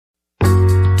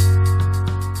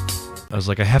I was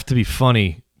like, I have to be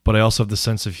funny, but I also have the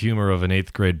sense of humor of an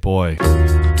 8th grade boy.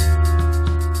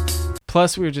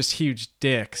 Plus, we were just huge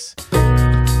dicks.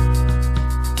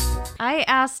 I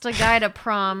asked a guy to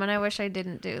prom, and I wish I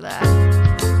didn't do that.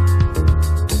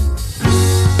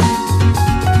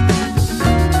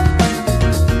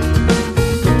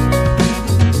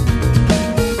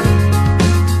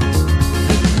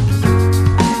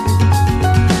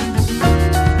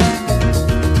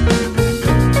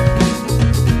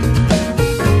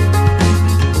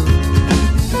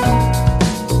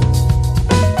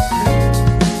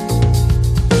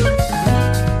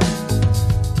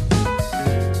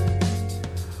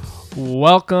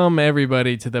 Welcome,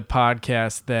 everybody, to the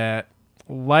podcast that,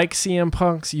 like CM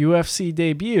Punk's UFC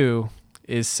debut,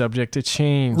 is subject to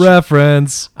change.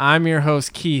 Reference. I'm your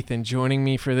host, Keith, and joining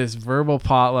me for this verbal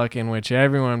potluck in which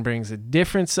everyone brings a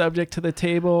different subject to the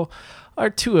table are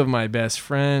two of my best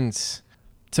friends.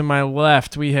 To my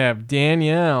left, we have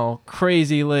Danielle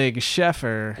Crazy Leg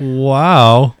Sheffer.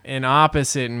 Wow. And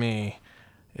opposite me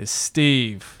is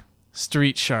Steve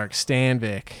Street Shark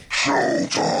Stanvik.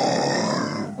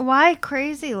 Why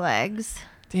Crazy Legs?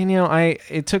 Danielle,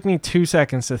 it took me 2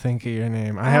 seconds to think of your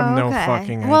name. I have no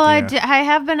fucking idea. Well, I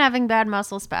have been having bad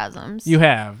muscle spasms. You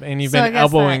have, and you've been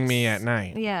elbowing me at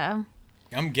night. Yeah.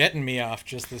 I'm getting me off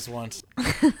just this once.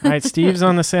 All right, Steve's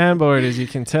on the soundboard, as you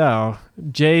can tell.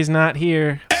 Jay's not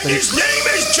here. His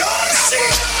name is John C.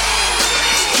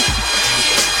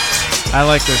 I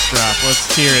like this drop.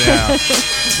 Let's hear it out.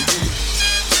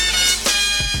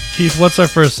 Keith, what's our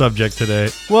first subject today?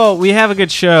 Well, we have a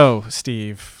good show,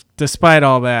 Steve, despite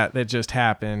all that just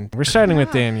happened. We're starting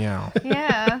with Danielle.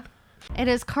 Yeah. It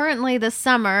is currently the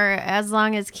summer, as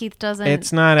long as Keith doesn't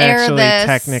It's not air actually this.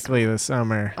 technically the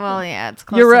summer. Well, yeah, it's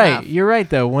close You're right. enough. You're right,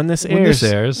 though. When this When airs,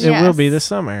 this airs. it will Yes. be the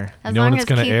summer. As You know when long it's as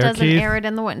gonna Keith air, doesn't Keith? air it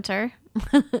in the winter.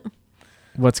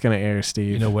 What's going to air,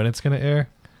 Steve? You know when it's going to air?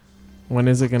 When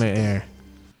is it going to air?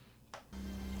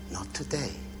 Not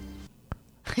today.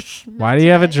 Why do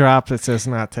you have a drop that says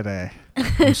not today?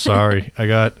 I'm sorry. I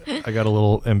got a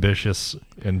little ambitious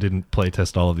and didn't play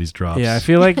test all of these drops. Yeah, I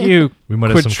feel like you We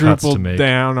might have some cuts to quadrupled make.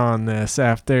 down on this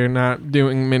after not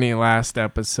doing many last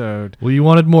episode. Well, you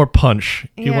wanted more punch.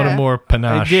 You wanted Yeah. more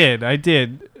panache. I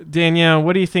did. Danielle,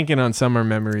 what are you thinking on summer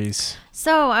memories?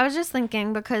 So I was just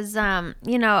thinking because,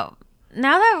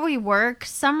 now that we work,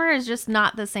 summer is just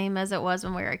not the same as it was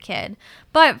when we were a kid.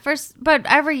 But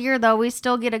every year though, we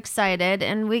still get excited,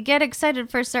 and we get excited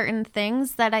for certain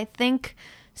things that I think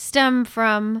stem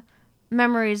from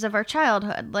memories of our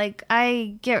childhood. Like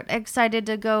I get excited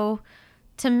to go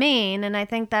to Maine, and I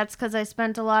think that's because I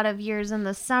spent a lot of years in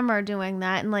the summer doing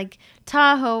that. And like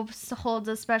Tahoe holds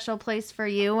a special place for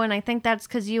you, and I think that's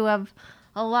because you have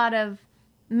a lot of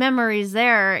memories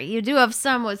there. You do have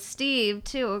some with Steve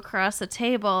too across the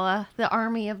table. The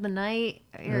Army of the Night,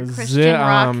 your The Christian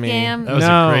rock Army. game. That was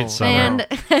No. a great summer. And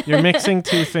You're mixing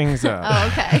two things up. oh,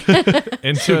 okay.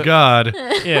 And to God,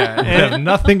 Yeah. it have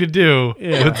nothing to do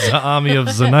with the army of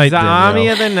the night. The Army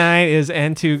Danielle. of the Night is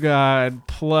N2 God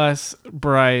plus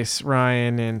Bryce,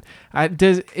 Ryan, and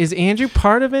is Andrew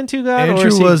part of N2 God? or Andrew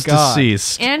is he was God?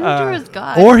 deceased. Andrew is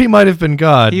God. Or he might have been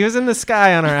God. He was in the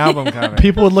sky on our album cover.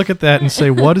 People would look at that and say,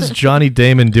 what is Johnny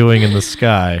Damon doing in the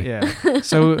sky? Yeah.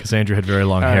 So Because Andrew had very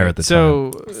long all hair right, at the time.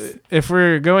 so if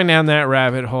we're going down that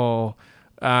rabbit hole,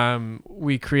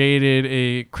 we created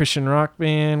a Christian rock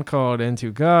band called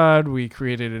N2 God. We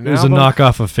created an It was album. a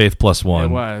knockoff of Faith Plus One. It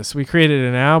was. We created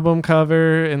an album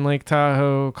cover in Lake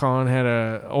Tahoe. Colin had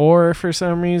a oar for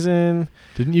some reason.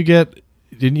 Didn't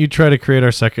you try to create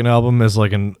our second album as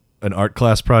like an art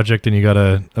class project and you got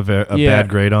a bad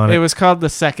grade on it? It was called The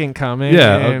Second Coming.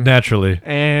 Yeah, and, naturally.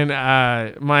 and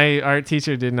my art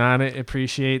teacher did not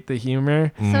appreciate the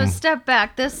humor. So step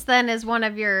back. This then is one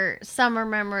of your summer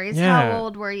memories. Yeah. How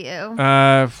old were you?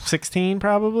 16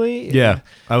 probably. Yeah,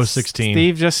 I was 16.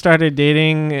 Steve just started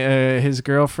dating his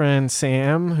girlfriend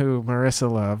Sam, who Marissa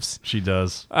loves. She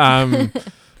does.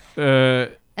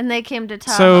 And they came to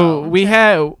Tahoe. So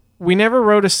we never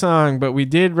wrote a song, but we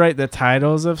did write the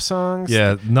titles of songs.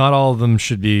 Yeah, not all of them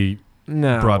should be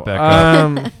No. brought back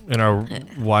up in our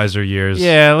wiser years.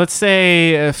 Yeah, let's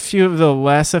say a few of the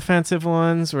less offensive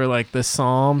ones were like the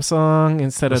Psalm song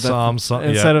instead of the Psalm song,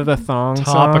 instead of the thong song.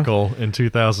 topical in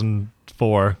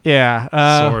 2004,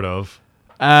 Yeah. sort of.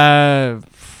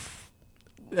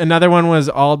 Another one was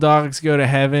All Dogs Go to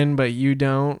Heaven, but You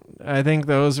Don't. I think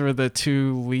those were the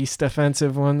two least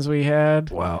offensive ones we had.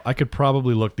 Wow, I could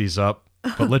probably look these up,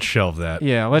 but let's shelve that.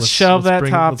 Yeah, let's shelve that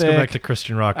topic. Let's go back to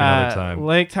Christian rock another time.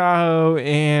 Lake Tahoe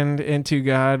and Into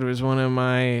God was one of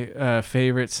my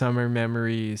favorite summer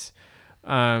memories.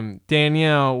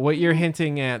 Danielle, what you're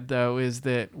hinting at though is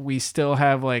that we still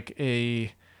have like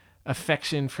a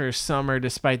affection for summer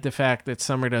despite the fact that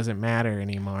summer doesn't matter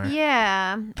anymore.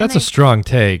 Yeah. That's And a strong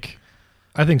take.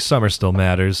 I think summer still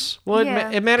matters. Well, Yeah.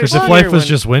 it matters Because if here life was when-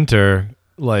 just winter,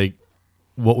 like,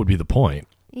 what would be the point?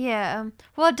 Yeah.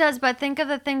 Well, it does, but think of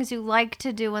the things you like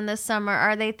to do in the summer.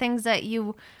 Are they things that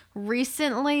you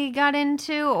recently got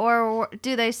into, or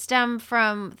do they stem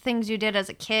from things you did as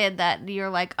a kid that you're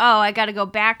like, oh, I got to go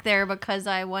back there because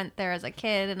I went there as a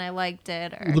kid and I liked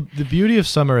it? Or The beauty of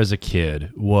summer as a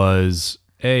kid was,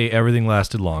 everything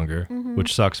lasted longer, Mm-hmm.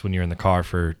 which sucks when you're in the car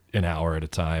for an hour at a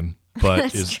time,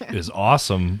 but is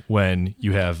awesome when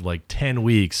you have like 10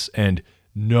 weeks and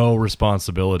no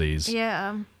responsibilities.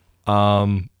 yeah.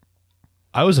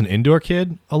 I was an indoor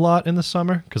kid a lot in the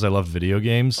summer because I loved video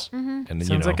games. Mm-hmm. And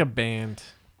sounds like a band.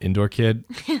 indoor kid.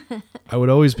 I would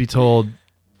always be told,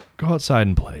 go outside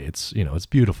and play. It's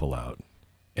beautiful out.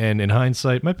 And in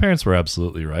hindsight, my parents were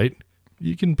absolutely right.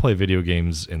 You can play video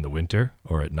games in the winter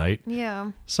or at night.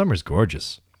 Yeah. Summer's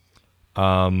gorgeous.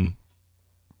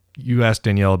 You asked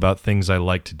Danielle about things I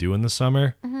like to do in the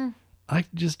summer. Mm-hmm. I like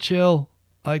to just chill.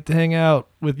 I like to hang out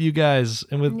with you guys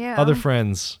and with Yeah. other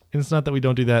friends. And it's not that we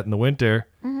don't do that in the winter,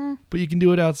 but you can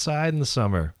do it outside in the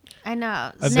summer. I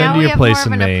know. I've Now been to we your have place more of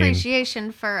in an Maine.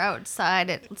 appreciation for outside,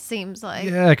 it seems like.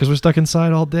 Yeah, because we're stuck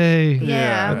inside all day.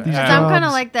 Yeah, At these 'Cause I'm kind of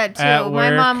jobs. like that too. At My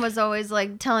work. mom was always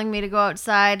like telling me to go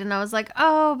outside, and I was like,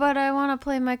 "Oh, but I want to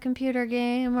play my computer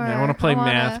game." Or I want to play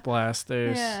wanna-" Math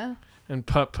Blasters. Yeah, And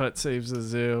Putt Putt saves the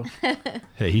zoo.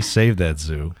 Hey, he saved that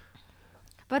zoo.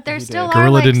 but there He still did. are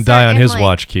Gorilla like, didn't die on certain, his like-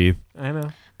 watch, Keith. I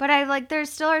know. But I like there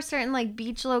still are certain like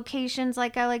beach locations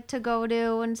like I like to go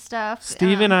to and stuff.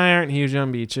 Steve and I aren't huge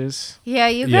on beaches. Yeah,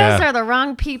 you guys Yeah. are the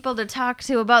wrong people to talk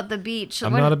to about the beach.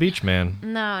 I'm When- not a beach man.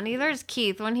 No, neither is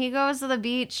Keith. When he goes to the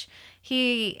beach,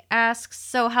 he asks,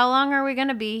 "So how long are we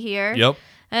gonna be here?" Yep.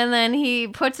 And then he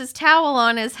puts his towel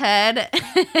on his head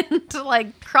and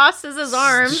like crosses his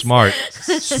arms. Smart.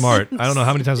 I don't know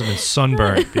how many times I've been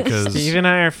sunburned because Steve and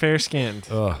I are fair skinned.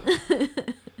 ugh.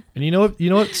 And you know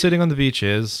what sitting on the beach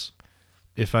is?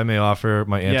 If I may offer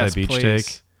my anti-beach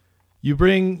take. You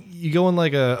go in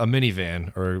like a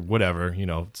minivan or whatever,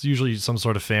 it's usually some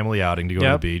sort of family outing to go to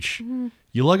the Yep. beach.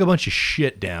 You lug a bunch of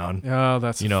shit down. Oh,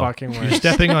 that's the fucking You're worst.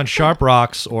 stepping on sharp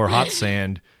rocks or hot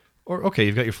sand, or okay,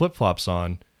 you've got your flip-flops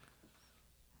on.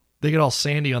 They get all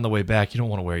sandy on the way back. You don't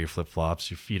want to wear your flip-flops.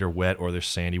 Your feet are wet or they're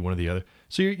sandy, one or the other.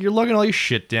 So you're lugging all your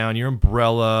shit down, your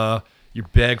umbrella, your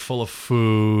bag full of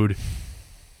food.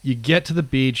 You get to the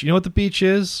beach. You know what the beach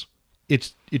is?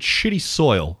 It's shitty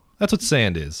soil. That's what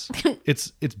sand is.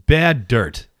 It's bad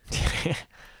dirt.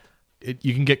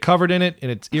 You can get covered in it, and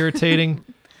it's irritating.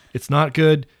 It's not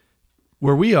good.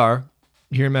 Where we are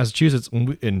here in Massachusetts,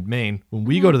 in Maine, when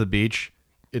we go to the beach,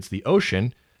 it's the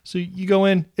ocean. So you go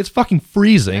in, it's fucking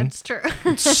freezing. That's true.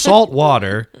 It's salt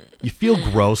water. You feel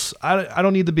gross. I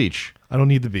don't need the beach. I don't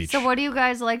need the beach. So what do you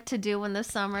guys like to do in the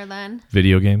summer then?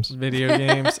 Video games. Video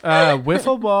games.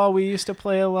 Wiffle ball we used to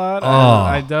play a lot.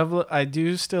 Oh. I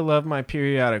do still love my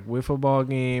periodic wiffle ball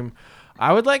game.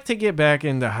 I would like to get back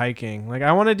into hiking. Like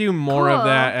I want to do more of Cool.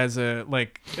 that as a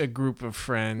group of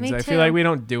friends. Me I too. feel like we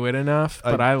don't do it enough,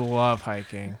 but I love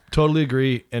hiking. Totally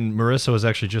agree. And Marissa was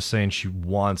actually just saying she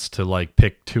wants to like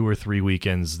pick 2 or 3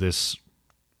 weekends this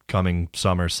coming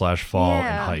summer/fall and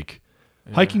Yeah. hike.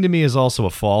 Hiking to me is also a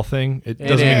fall thing. It It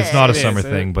doesn't mean is. it's not a It summer is.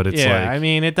 thing, but it's yeah, like I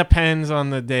mean, it depends on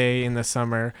the day in the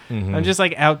summer. Mhm. I'm just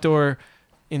like outdoor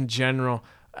in general.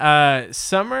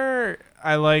 Summer,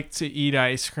 I like to eat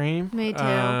ice cream. Me too.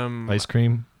 ice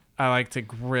cream, I like to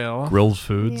grill. grilled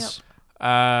foods.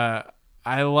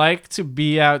 I like to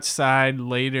be outside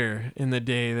later in the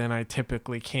day than I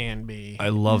typically can be. I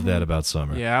love that about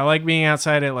summer. Yeah, I like being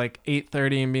outside at like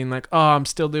 8:30 and being like, "Oh, I'm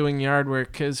still doing yard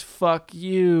work cuz fuck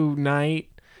you, night."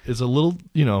 It's a little,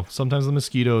 sometimes the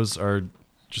mosquitoes are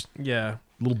just Yeah,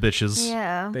 little bitches.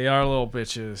 Yeah. they are little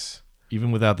bitches.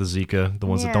 Even without the Zika, the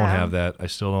ones that don't Yeah. have that, I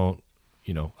still don't,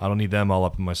 I don't need them all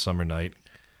up in my summer night.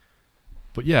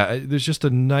 But yeah, there's just a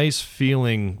nice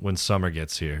feeling when summer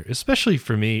gets here, especially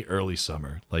for me, early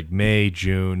summer, like May,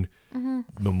 June,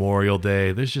 Memorial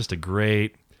Day. There's just a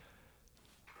great,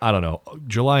 I don't know,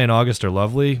 July and August are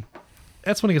lovely.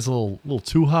 That's when it gets a little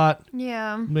too hot,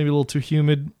 Yeah. maybe a little too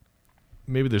humid.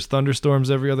 Maybe there's thunderstorms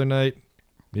every other night.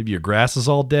 Maybe your grass is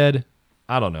all dead.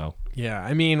 I don't know. Yeah,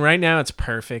 I mean, right now it's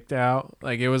perfect out.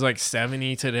 Like it was like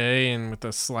 70 today and with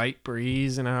a slight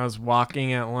breeze, and I was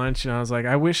walking at lunch and I was like,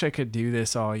 I wish I could do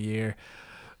this all year.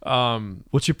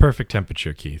 What's your perfect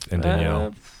temperature, Keith and Danielle?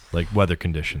 Uh, Like weather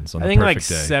conditions on I the think like perfect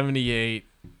day. 78,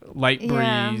 light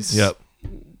Yeah. breeze. Yep.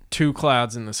 2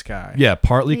 clouds in the sky. Yeah,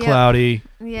 partly Yep. cloudy,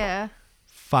 Yeah.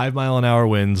 5-mile-an-hour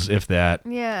winds, if that.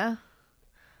 Yeah.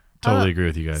 Totally agree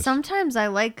with you guys. Sometimes I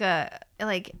like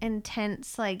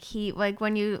intense like heat, like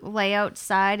when you lay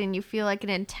outside and you feel like an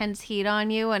intense heat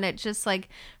on you, and it's just like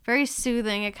very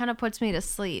soothing. It kind of puts me to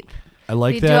sleep. I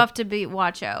like You that, do have to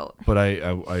watch out. but I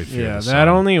fear Yeah, the that sun.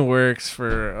 only works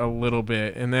for a little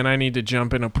bit, and then I need to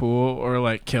jump in a pool or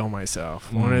like kill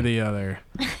myself, one or the other.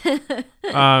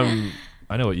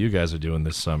 I know what you guys are doing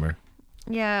this summer.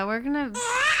 Yeah, we're gonna.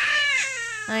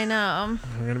 I know.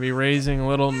 We're gonna be raising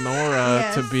little Nora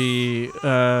Yes. to be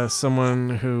someone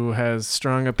who has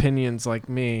strong opinions like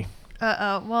me.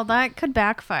 Well, that could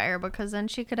backfire because then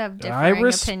she could have I differing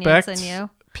opinions respect than you.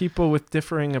 people with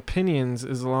differing opinions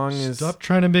as long as Stop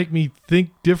trying to make me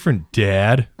think different,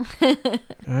 Dad.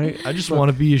 I I just want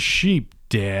to be a sheep,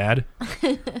 Dad.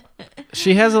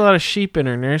 She has a lot of sheep in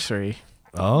her nursery.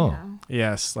 Oh.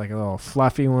 Yes, like little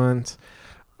fluffy ones.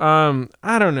 I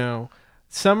don't know.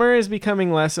 Summer is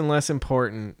becoming less and less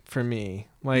important for me.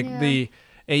 Like Yeah.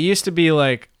 it used to be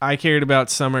like I cared about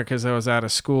summer because I was out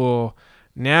of school.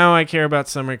 Now I care about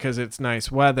summer because it's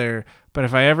nice weather. But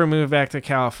if I ever move back to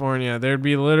California, there'd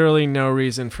be literally no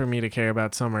reason for me to care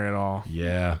about summer at all.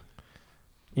 Yeah.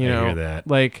 You I know, hear that.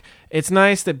 like it's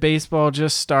nice that baseball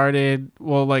just started.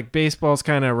 Well, like baseball's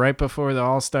kind of right before the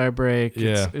All-Star break.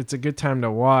 Yeah. It's a good time to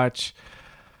watch.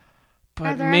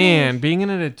 Are But there man, any- being an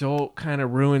adult kind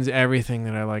of ruins everything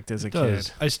that I liked as a Does.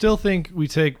 kid. I still think we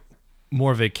take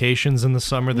more vacations in the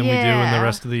summer than we do in the Yeah.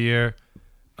 rest of the year.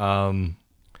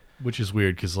 Which is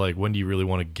weird because, like, when do you really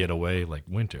want to get away? Like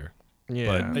winter.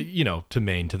 Yeah. But, to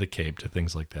Maine, to the Cape, to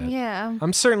things like that. Yeah.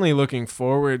 I'm certainly looking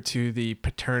forward to the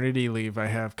paternity leave I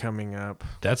have coming up.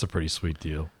 That's a pretty sweet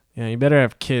deal. Yeah, you better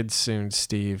have kids soon,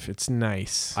 Steve. It's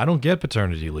nice. I don't get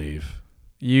paternity leave.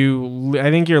 I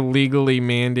think you're legally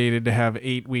mandated to have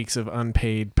 8 weeks of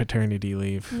unpaid paternity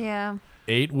leave. Yeah.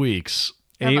 8 weeks.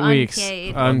 Of 8 weeks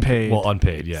unpaid. unpaid. Well,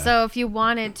 unpaid, yeah. So if you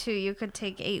wanted to, you could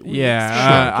take 8 weeks. Yeah,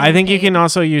 without I think you getting can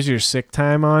also use your sick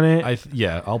time on it.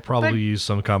 I'll probably But- use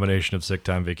some combination of sick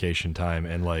time, vacation time,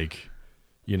 and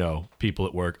people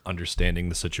at work understanding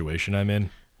the situation I'm in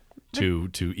to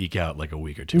eke out like a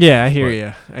week or two. Yeah, I hear But-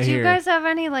 you. I Do hear you guys have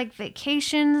any like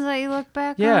vacations that you look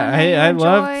back on? Yeah, that you I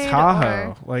love enjoyed,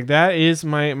 Tahoe. or- Like that is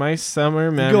my summer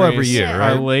memories. go every year, are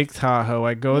right? Lake Tahoe.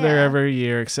 I go there Yeah. every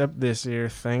year except this year.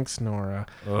 Thanks, Nora.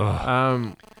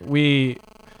 Ugh.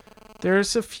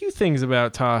 There's a few things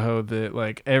about Tahoe that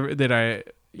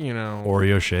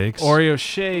Oreo shakes. Oreo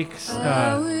shakes.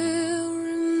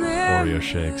 Oreo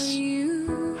shakes.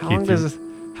 How long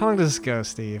does this go,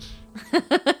 Steve?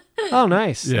 Oh,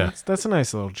 nice. Yeah. That's a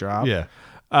nice little drop. Yeah.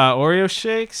 Oreo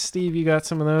shakes, Steve. You got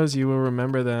some of those. You will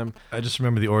remember them. I just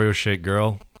remember the Oreo shake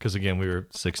girl because, again, we were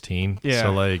 16. Yeah.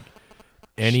 So, like,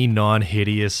 any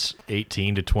non-hideous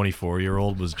 18 to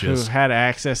 24-year-old was Who just... had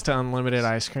access to unlimited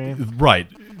ice cream? Right.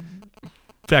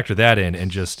 Factor that in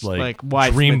and just, Like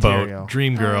wife Dreamboat, material.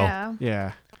 Dream Oh, Girl. yeah.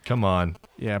 Yeah. Come on.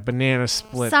 Yeah, banana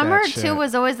split. Summer that shit. too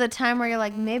was always the time where you're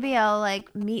like, maybe I'll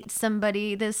like meet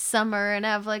somebody this summer and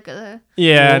have like a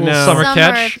Yeah, Little no. summer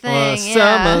catch? thing.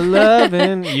 Summer yeah.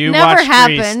 loving. You Never watched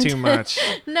happened. Grease too much.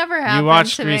 Never happened You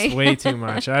watched to Grease me. way too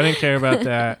much. I didn't care about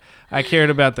that. I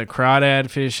cared about the crawdad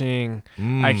fishing.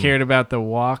 I cared about the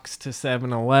walks to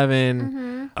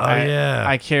 7-Eleven. Oh, yeah.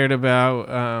 I cared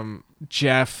about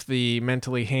Jeff, the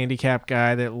mentally handicapped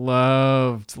guy that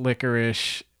loved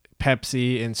licorice,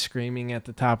 Pepsi, and screaming at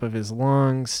the top of his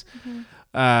lungs.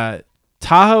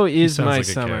 Tahoe He is sounds my like a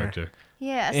summer. character.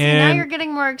 Yeah, see now And- you're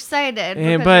getting more excited.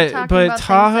 And because you're talking but about things that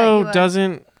Tahoe you,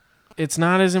 doesn't. It's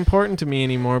not as important to me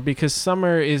anymore because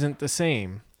summer isn't the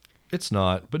same. It's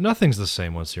not, but nothing's the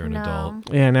same once you're an No.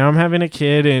 adult. Yeah, now I'm having a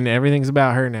kid and everything's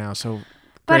about her now. So,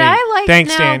 But great. I like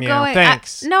Thanks, now Danielle. going.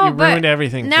 Thanks. No, you but ruined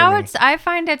everything. now for me. it's. I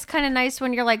find it's kind of nice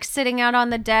when you're like sitting out on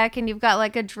the deck and you've got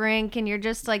like a drink and you're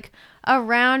just like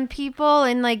around people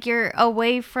and like you're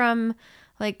away from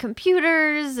like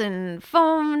computers and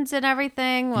phones and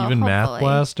everything. Well, Even Math hopefully.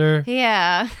 Blaster.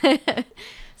 Yeah.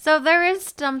 So there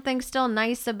is something still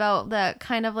nice about that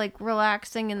kind of like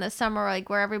relaxing in the summer, like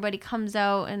where everybody comes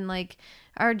out and like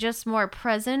are just more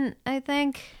present, I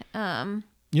think. You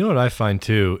know what I find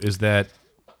too is that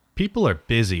people are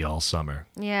busy all summer.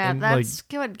 Yeah, And, that's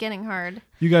getting hard.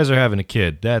 You guys are having a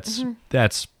kid. That's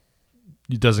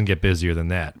Mm-hmm. it doesn't get busier than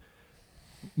that.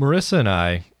 Marissa and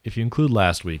I, if you include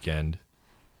last weekend,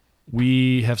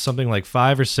 we have something like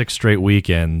 5 or 6 straight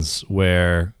weekends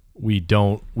where we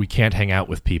can't hang out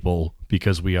with people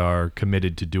because we are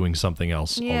committed to doing something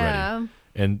else Yeah. already.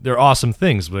 And they're awesome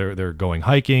things. They're going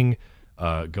hiking,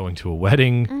 going to a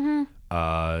wedding,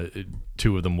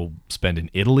 2 of them will spend in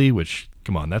Italy, which,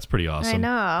 come on, that's pretty awesome. know.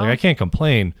 Like, I can't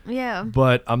complain. Yeah.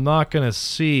 But I'm not going to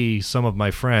see some of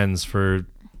my friends for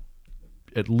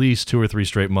at least 2 or 3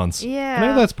 straight months. Yeah. And I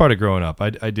know that's part of growing up. I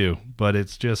do. But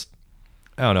it's just,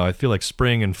 I don't know. I feel like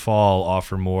spring and fall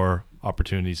offer more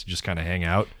opportunities to just kind of hang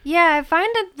out. Yeah, I find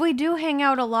that we do hang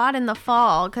out a lot in the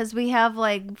fall because we have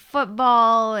like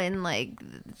football and like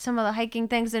some of the hiking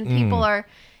things, and people are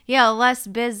less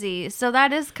busy. So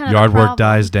that is kind of Yard the work problem.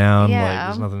 dies down. Like, Yeah.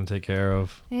 there's nothing to take care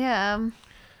of. Yeah.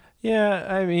 Yeah,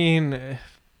 I mean,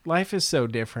 life is so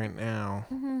different now.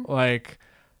 Like,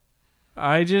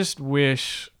 I just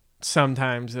wish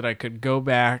sometimes that I could go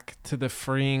back to the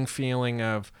freeing feeling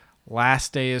of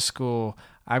last day of school.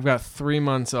 I've got 3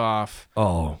 months off.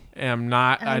 Oh, I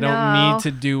I don't know. need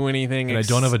to do anything. and I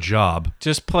don't have a job.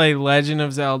 Just play Legend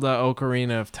of Zelda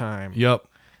Ocarina of Time. Yep.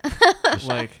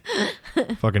 Like,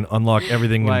 Fucking unlock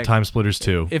everything in Like- Time Splitters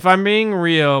 2. if I'm being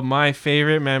real, my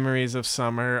favorite memories of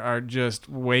summer are just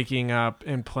waking up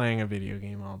and playing a video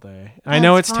game all day. I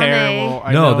know That's it's funny. terrible.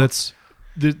 I No, know. that's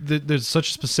there's such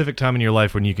a specific time in your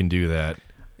life when you can do that.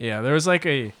 Yeah, there was like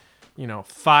a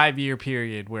 5-year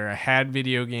period where I had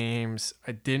video games,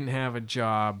 I didn't have a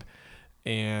job,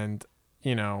 and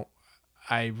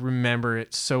I remember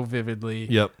it so vividly.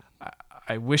 Yep.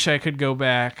 I wish I could go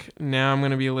back. Now I'm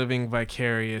going to be living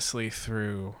vicariously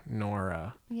through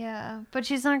Nora. Yeah. But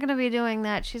she's not going to be doing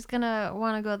that. She's going to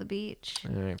want to go to the beach.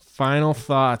 All right, final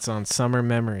thoughts on summer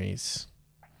memories,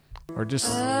 or just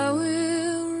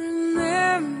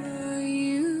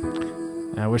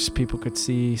I wish people could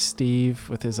see Steve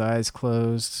with his eyes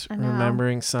closed, I know.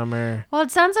 remembering summer. Well, it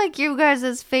sounds like you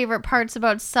guys' favorite parts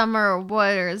about summer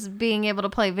was being able to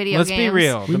play video Let's games. be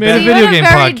real. We The made So a best- you video had game a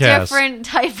very podcast. different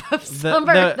type of the,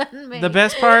 summer the, than me. the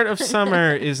best part of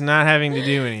summer is not having to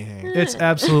do anything. It's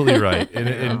absolutely right.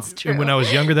 And when I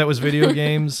was younger, that was video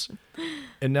games.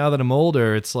 And now that I'm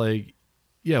older, it's like,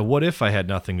 yeah, what if I had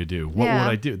nothing to do? What Yeah.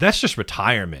 would I do? That's just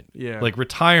retirement. Yeah. Like,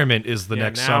 retirement is the Yeah,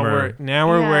 next now summer. we're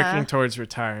Yeah. working towards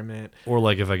retirement. Or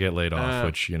like if I get laid off, Uh,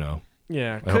 which,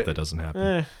 Yeah. I hope that doesn't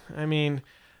happen. I mean,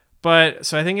 but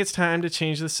so I think it's time to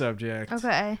change the subject.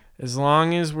 Okay. As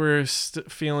long as we're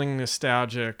feeling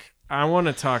nostalgic, I want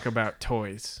to talk about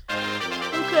toys.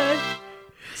 Okay.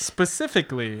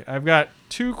 Specifically, I've got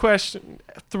 3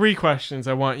 questions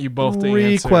I want you both to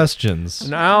 3 answer. questions.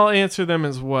 And I'll answer them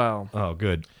as well. Oh,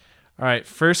 good. All right,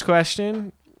 first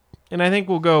question, and I think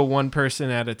we'll go one person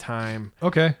at a time.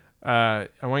 Okay. I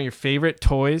want your favorite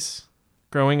toys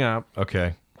growing up.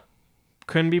 Okay.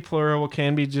 Couldn't be plural,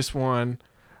 can be just one.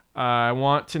 I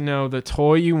want to know the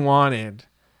toy you wanted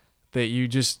that you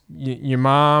just, your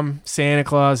mom, Santa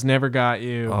Claus never got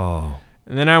you. Oh.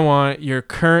 And then I want your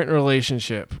current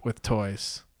relationship with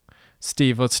toys.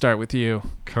 Steve, let's start with you.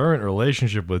 Current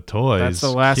relationship with toys. That's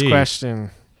the last Keith, question.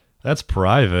 That's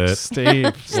private.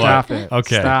 Steve, stop it.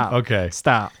 Okay, Stop. okay.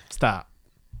 Stop.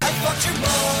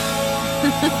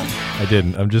 I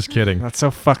didn't. I'm just kidding. That's so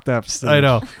fucked up, Steve. I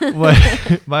know.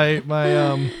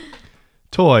 my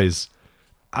toys.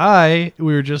 We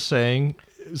were just saying,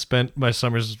 spent my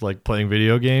summers like playing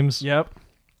video games. Yep.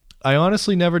 I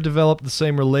honestly never developed the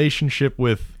same relationship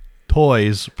with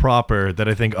toys proper that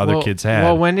I think other kids had.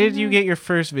 Well, when did you get your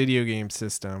first video game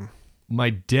system? My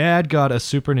dad got a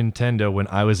Super Nintendo when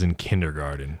I was in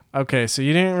kindergarten. Okay, so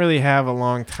you didn't really have a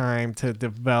long time to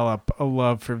develop a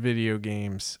love for video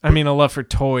games. I mean, a love for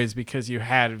toys because you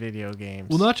had video games.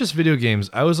 Well, not just video games.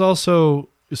 I was also,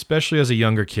 especially as a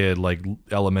younger kid, like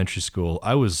elementary school,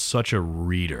 I was such a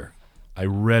reader. I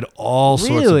read all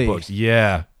sorts Really? of books.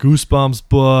 Yeah. Goosebumps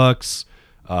books.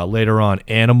 Later on,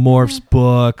 Animorphs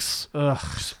books.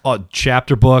 Ugh,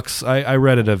 Chapter books. I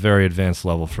read at a very advanced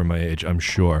level for my age, I'm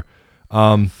sure.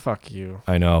 fuck you.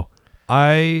 I know.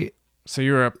 So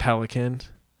you were a pelican.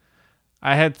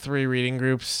 I had 3 reading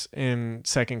groups in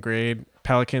 2nd grade.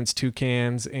 Pelicans,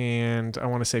 toucans, and I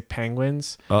want to say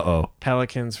penguins. Uh-oh.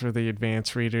 Pelicans for the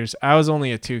advanced readers. I was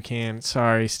only a toucan.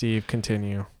 Sorry, Steve.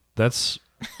 Continue. That's...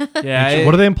 Yeah,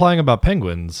 what are they implying about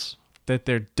penguins? that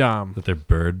they're dumb. That they're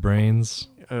bird brains?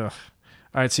 Ugh.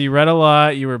 All right, so you read a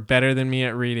lot. You were better than me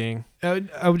at reading.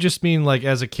 I would just mean, like,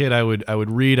 as a kid, I would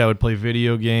read, I would play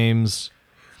video games.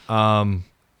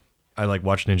 I like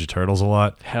watch Ninja Turtles a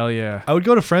lot. Hell yeah. I would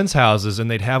go to friends' houses and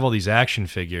they'd have all these action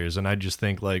figures, and I'd just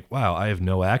think, like, wow, I have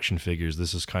no action figures.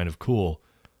 This is kind of cool.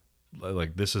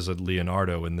 Like, this is a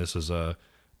Leonardo, and this is a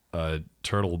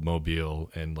Turtle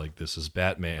Mobile, and like this is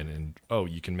Batman, and oh,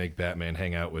 you can make Batman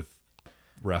hang out with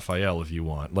Raphael if you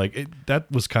want. Like,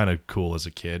 that was kind of cool as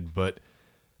a kid, but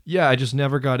yeah, I just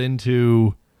never got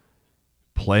into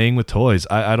playing with toys.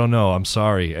 I don't know. I'm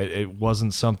sorry. It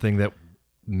wasn't something that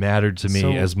mattered to me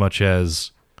So- as much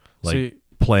as like So you-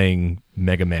 playing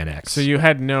Mega Man X. So you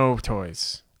had no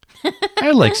toys. I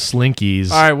had like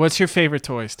Slinkies. All right, what's your favorite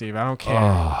toy, Steve? I don't care.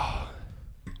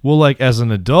 Well, like as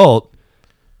an adult,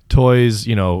 toys,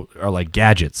 are like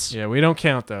gadgets. Yeah, we don't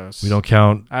count those. We don't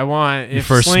count I want your if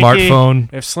first Slinky, smartphone.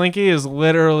 If Slinky is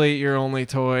literally your only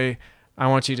toy, I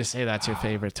want you to say that's your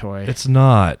favorite toy. It's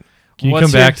not. Can you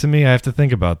What's come your- back to me? I have to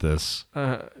think about this.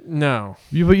 No.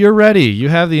 But you're ready. You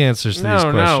have the answers to these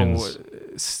No, questions.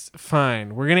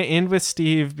 Fine. We're going to end with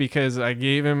Steve because I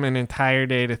gave him an entire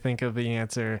day to think of the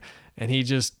answer, and he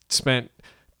just spent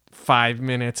 5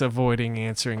 minutes avoiding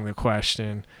answering the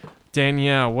question.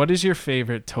 Danielle, what is your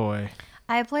favorite toy?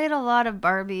 I played a lot of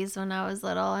Barbies when I was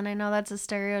little, and I know that's a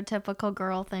stereotypical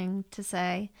girl thing to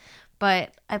say,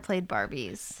 but I played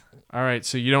Barbies. All right,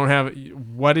 so you don't have...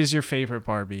 What is your favorite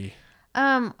Barbie?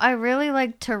 I really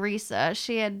liked Teresa.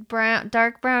 She had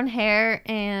dark brown hair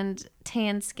and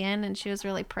tan skin, and she was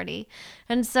really pretty.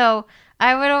 And so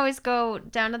I would always go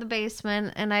down to the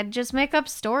basement, and I'd just make up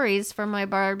stories for my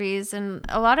Barbies. And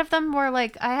a lot of them were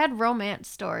like, I had romance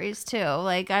stories too.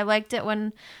 Like I liked it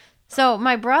when... So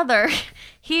my brother,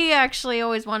 he actually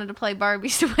always wanted to play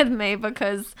Barbies with me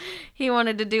because he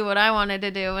wanted to do what I wanted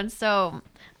to do. And so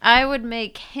I would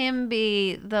make him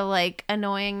be the like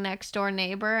annoying next door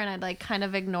neighbor, and I'd like kind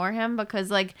of ignore him because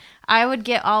like I would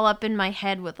get all up in my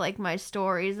head with like my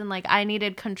stories, and like I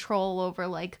needed control over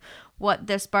like what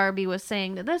this Barbie was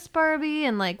saying to this Barbie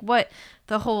and like what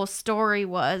the whole story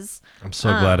was. I'm so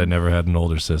glad I never had an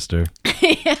older sister.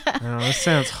 Oh, this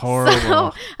sounds horrible.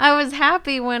 So I was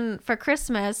happy when for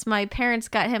Christmas my parents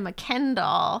got him a Ken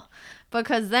doll,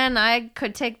 because then I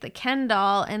could take the Ken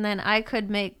doll and then I could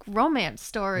make romance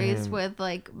stories with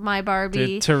like my Barbie.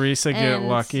 Did Teresa get and,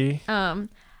 lucky?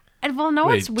 And well, no,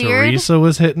 Wait, it's weird. Teresa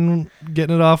was getting it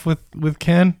off with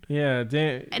Ken? Yeah,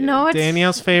 No, it's-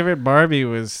 Danielle's favorite Barbie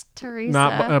was Teresa.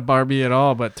 not a Barbie at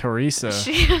all, but Teresa.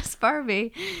 She was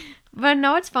Barbie. But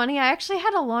no, it's funny. I actually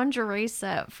had a lingerie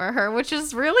set for her, which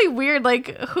is really weird.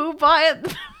 Like, who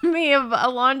bought me a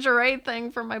lingerie thing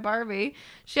for my Barbie?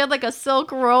 She had like a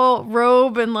silk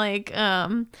robe and like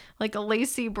a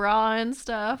lacy bra and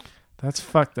stuff. That's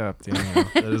fucked up, Danielle.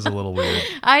 That is a little weird.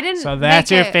 I didn't. So that's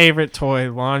make your it- favorite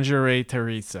toy, lingerie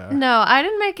Teresa. No, I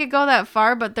didn't make it go that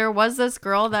far. But there was this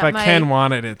girl that But my Ken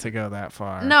wanted it to go that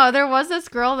far. no, there was this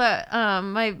girl that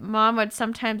my mom would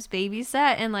sometimes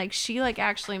babysit, and like she like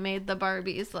actually made the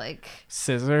Barbies like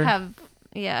Scissor? have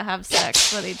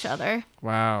sex with each other.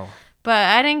 Wow. But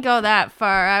I didn't go that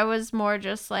far. I was more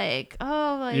just like,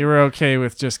 oh, like, You were okay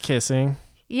with just kissing?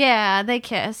 yeah, they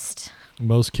kissed.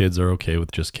 Most kids are okay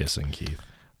with just kissing, Keith.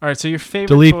 All right, so your favorite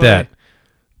Delete toy that.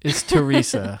 is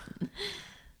Teresa.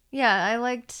 Yeah, I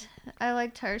liked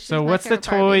her. She's So my what's the favorite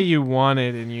toy Barbie. you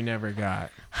wanted and you never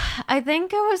got? I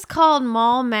think it was called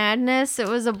Mall Madness. It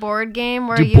was a board game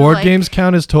where Do you board like, games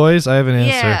count as toys? I have an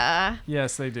answer. Yeah.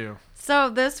 Yes, they do. So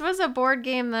this was a board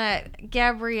game that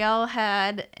Gabrielle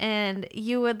had, and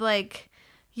you would like,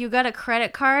 you got a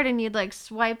credit card and you'd like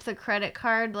swipe the credit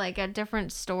card like at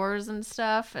different stores and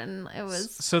stuff, and it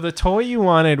was. So the toy you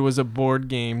wanted was a board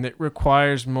game that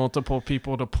requires multiple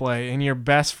people to play, and your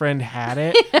best friend had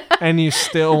it, and you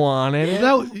still wanted it?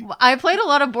 I played a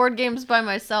lot of board games by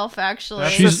myself, actually.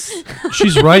 She's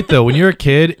right though. When you're a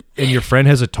kid and your friend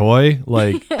has a toy,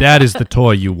 like that is the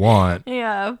toy you want.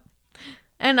 Yeah.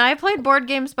 And I played board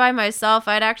games by myself.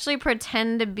 I'd actually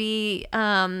pretend to be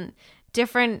I'd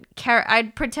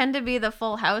pretend to be the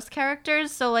Full House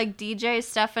characters. So like DJ,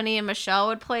 Stephanie, and Michelle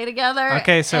would play together.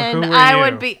 Okay, so and who were I you?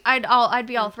 would be I'd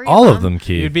be all three All of of them,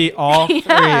 Keith. You'd be all three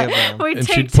Yeah. of them. We'd And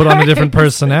take she'd put on a different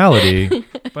turns. personality.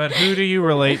 But who do you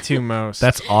relate to most?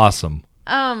 That's awesome.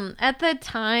 At the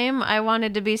time I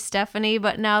wanted to be Stephanie,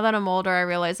 but now that I'm older I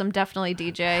realize I'm definitely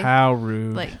DJ. How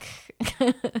rude. Like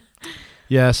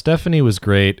Yeah, Stephanie was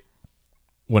great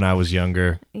when I was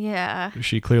younger. yeah.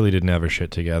 She clearly didn't have her shit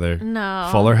together. No.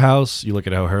 Fuller House, you look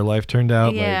at how her life turned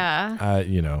out. Yeah. Like,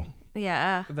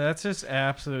 Yeah. That's just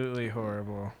absolutely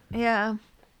horrible. Yeah.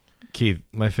 Keith,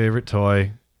 my favorite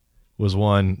toy was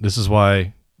one. This is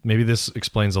why, maybe this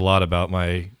explains a lot about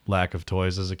my lack of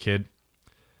toys as a kid.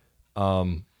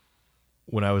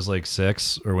 When I was like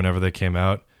 6 or whenever they came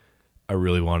out, I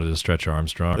really wanted to Stretch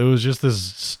Armstrong. It was just this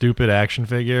stupid action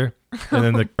figure. And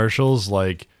then the commercials,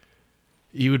 like,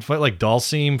 he would fight like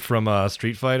Dalsim from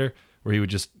Street Fighter, where he would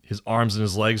just, his arms and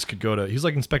his legs could go to, he's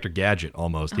like Inspector Gadget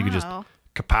almost. He could just Oh.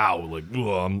 kapow, like,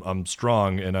 I'm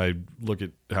strong. And I look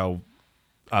at how,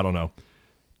 I don't know.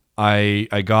 I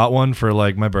got one for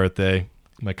like my birthday.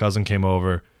 My cousin came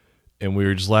over and we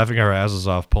were just laughing our asses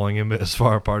off, pulling him as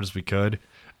far apart as we could.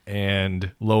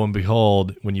 And lo and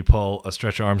behold, when you pull a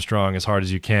Stretch Armstrong as hard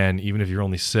as you can, even if you're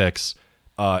only 6,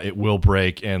 it will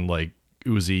break and like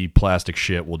oozy plastic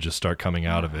shit will just start coming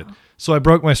out of it. So I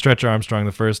broke my Stretch Armstrong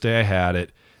the first day I had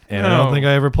it. And I don't think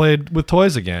I ever played with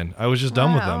toys again. I was just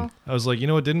done with them. I was like, you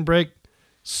know what didn't break?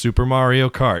 Super Mario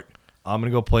Kart. I'm going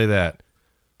to go play that.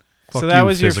 Fuck So that you,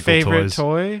 was your physical favorite toys.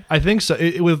 toy? I think so.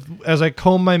 As I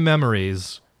comb my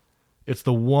memories, it's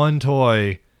the one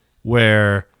toy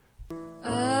where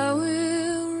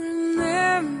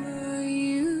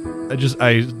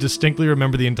I distinctly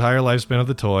remember the entire lifespan of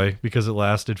the toy because it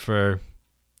lasted for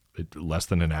less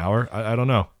than an hour. I don't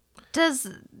know. Does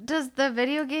the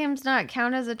video games not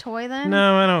count as a toy then?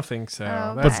 No, I don't think so.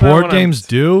 Oh, But okay. not board what I'm- games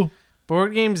do.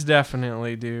 Board games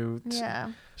definitely do.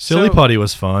 Yeah. Silly So- Putty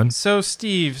was fun. So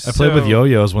Steve, I played with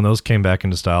yo-yos when those came back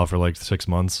into style for like 6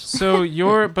 months. So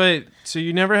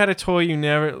you never had a toy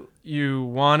you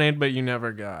wanted but you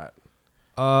never got.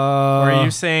 Or are you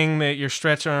saying that your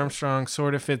Stretch Armstrong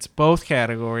sort of fits both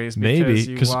categories? maybe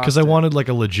because because I wanted like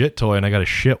a legit toy and I got a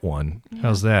shit one.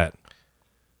 How's that?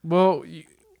 Well,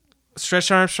 Stretch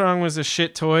Armstrong was a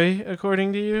shit toy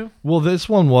according to you. Well, this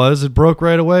one was. It broke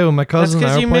right away when my That's cousin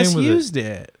and I because were you playing with it. misused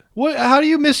it. What? How do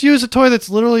you misuse a toy that's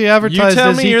literally advertised? You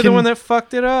tell as me he you're the can- one that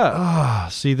fucked it up. Ah,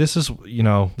 see, this is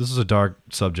a dark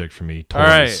subject for me.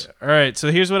 Toys. All right. So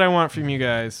here's what I want from you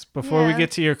guys before we Yeah.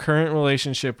 get to your current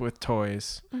relationship with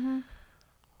toys.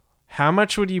 How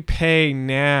much would you pay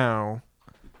now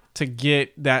to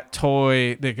get that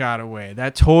toy that got away?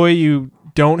 That toy you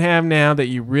don't have now that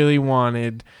you really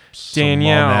wanted. Some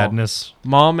Danielle. Mall Madness.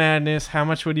 Mall Madness. How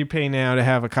much would you pay now to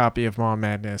have a copy of Mall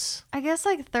Madness? I guess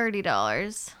like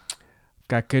 $30.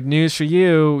 Got good news for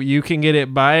you. You can get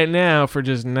it, buy it now for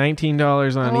just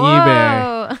 $19 on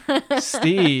eBay. Whoa.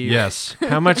 Steve, Yes.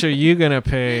 how much are you going to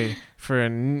pay for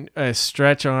a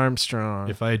Stretch Armstrong?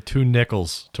 If I had 2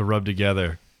 nickels to rub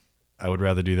together, I would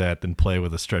rather do that than play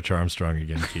with a Stretch Armstrong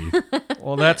again, Keith.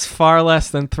 Well, that's far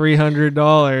less than $300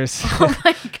 Oh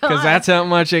my because god. that's how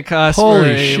much it costs Holy for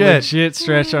a shit. legit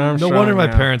Stretch No Armstrong. wonder my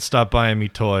now. parents stopped buying me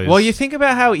toys. Well, you think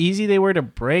about how easy they were to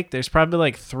break. There's probably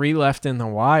like 3 left in the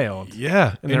wild.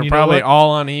 yeah. And they're you know probably what? all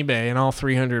on eBay and all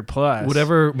 300 plus.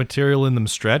 Whatever material in them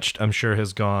stretched, I'm sure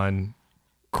has gone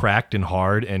cracked and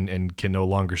hard and can no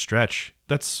longer stretch.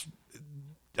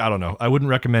 I don't know. I wouldn't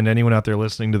recommend anyone out there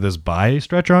listening to this buy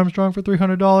Stretch Armstrong for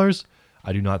 $300.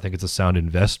 I do not think it's a sound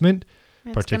investment,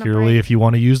 It's particularly gonna if you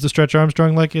want to use the Stretch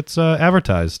Armstrong like it's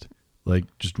advertised. Like,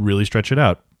 just really stretch it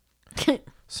out.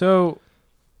 So,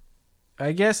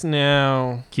 I guess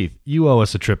now. Keith, you owe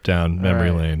us a trip down memory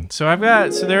All right. lane. So I've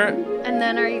got. So there. break. And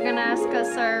then are you gonna ask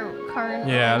us our current?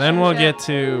 Yeah. Then we'll relationship? get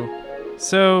to.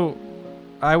 So,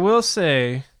 I will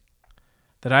say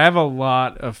that I have a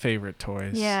lot of favorite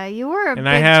toys. Yeah, you were a And big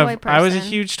I have. toy person. I was a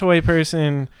huge toy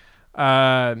person.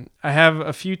 I have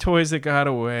a few toys that got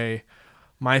away.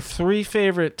 My 3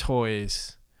 favorite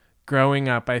toys growing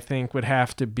up, I think, would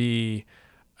have to be.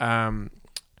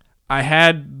 I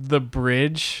had the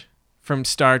bridge from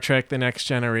Star Trek: The Next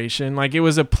Generation. Like, it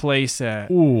was a play set.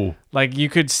 Ooh. Like, you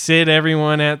could sit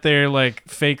everyone at their like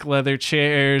fake leather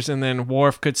chairs, and then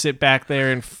Worf could sit back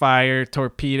there and fire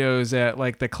torpedoes at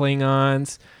like the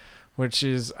Klingons, which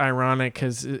is ironic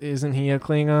because isn't he a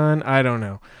Klingon? I don't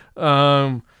know.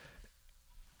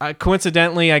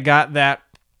 Coincidentally, I got that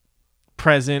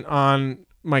present on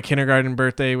my kindergarten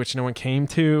birthday, which no one came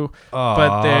to.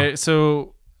 But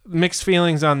so mixed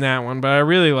feelings on that one, but I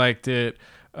really liked it.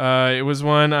 It was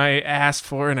one I asked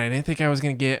for, and I didn't think I was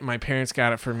gonna get. My parents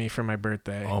got it for me for my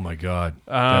birthday. Oh my God.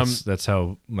 That's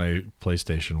how my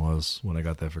PlayStation was when I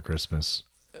got that for Christmas.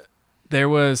 There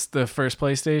was the first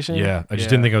PlayStation. Yeah. I just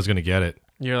didn't think I was going to get it.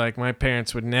 You're like, my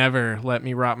parents would never let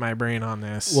me rot my brain on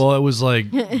this. Well, it was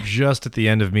like just at the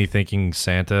end of me thinking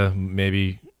Santa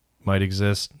maybe might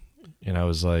exist. And I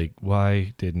was like,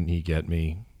 why didn't he get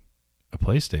me a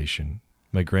PlayStation?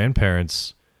 My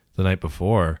grandparents the night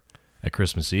before at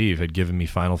Christmas Eve had given me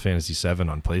Final Fantasy VII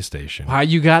on PlayStation. wow,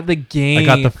 you got the game. I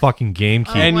got the fucking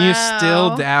GameCube. and you Wow.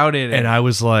 still doubted it. And I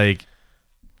was like,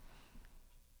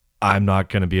 I'm not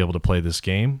going to be able to play this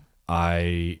game.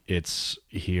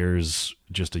 Here's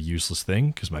just a useless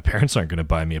thing because my parents aren't going to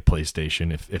buy me a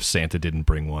PlayStation if Santa didn't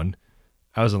bring one.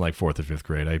 I was in like 4th or 5th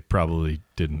grade. I probably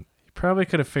didn't. Probably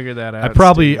could have figured that out.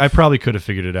 I probably could have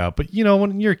figured it out. But you know,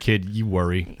 when you're a kid, you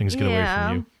worry. Things get away Yeah.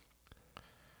 from you.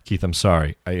 Keith, I'm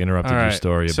sorry. I interrupted All your right.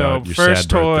 story So about your first sad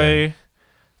toy birthday.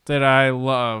 that I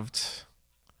loved.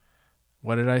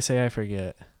 What did I say? I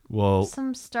forget. Well,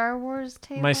 Some Star Wars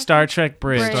table. My Star Trek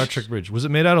bridge. Bridge. Star Trek Bridge. Was it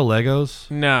made out of Legos?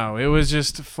 No, it was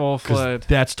just full 'Cause flood.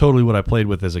 that's totally what I played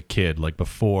with as a kid, like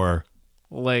before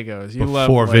Legos. You love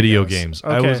Before video Legos. games.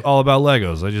 Okay. I was all about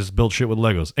Legos. I just built shit with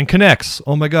Legos. And Connects.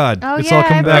 Oh my God. Oh, it's yeah, all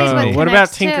coming I back played to with me. What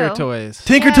about Connects, Tinker too. Toys?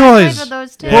 Tinker Yeah, I played Toys. with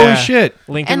those too. Holy Yeah. shit.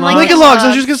 Lincoln And Logs. Lincoln Logs. I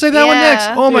was just going to say that one Yeah. next.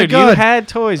 Oh my Dude, God. you had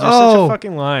toys. You're such Oh. a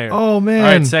fucking liar. Oh, man.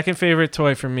 All right, second favorite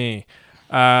toy for me.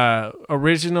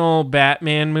 Original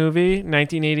Batman movie,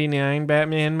 1989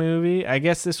 Batman movie. I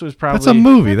guess this was probably. That's a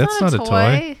movie. That's not a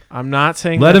toy. I'm not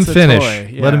saying Let him that's a finish. toy.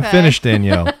 Yeah. Let him Okay. finish,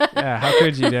 Danielle. Yeah, how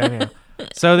could you, Daniel?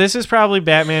 So this is probably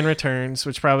Batman Returns,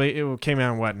 which probably it came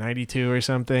out in what, 92 or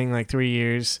something, like 3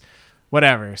 years,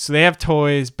 whatever. So they have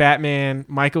toys. Batman.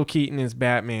 Michael Keaton is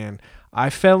Batman. I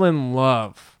fell in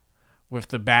love with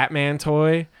the Batman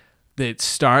toy that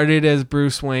started as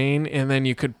Bruce Wayne, and then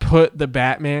you could put the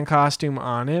Batman costume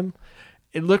on him.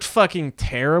 It looked fucking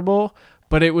terrible,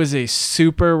 but it was a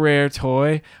super rare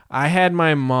toy. I had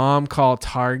my mom call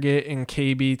Target and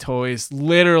KB Toys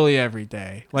literally every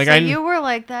day. Like So you were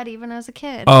like that even as a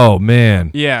kid. Oh,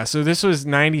 man. yeah, so this was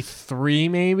 93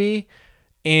 maybe,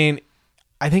 and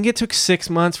I think it took 6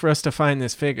 months for us to find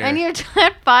this figure. And you're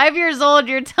at 5 years old.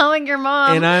 You're telling your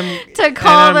mom And I'm to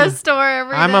call and I'm- the store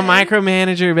every I'm a day.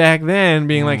 micromanager back then,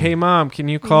 being like, "Hey, mom, can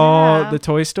you call Yeah. the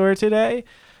toy store today?"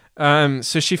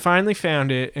 So she finally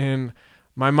found it, and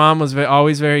my mom was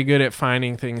always very good at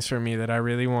finding things for me that I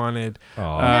really wanted.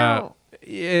 No.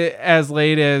 As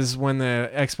late as when the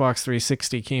Xbox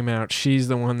 360 came out, she's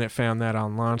the one that found that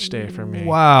on launch day for me.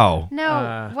 Wow.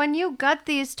 No, when you got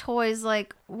these toys,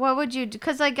 like, what would you do?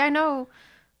 Because, like, I know.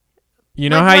 You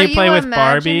know Like, how were you play you with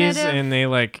Barbies imaginative? and they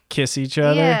like kiss each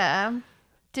other? Yeah.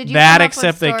 Did you That come up with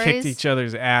except they kicked stories? each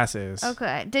other's asses.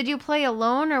 Okay. Did you play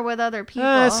alone or with other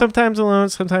people? Sometimes alone,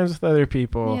 sometimes with other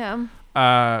people. Yeah.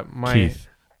 My Keith,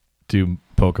 do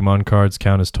Pokemon cards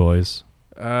count as toys?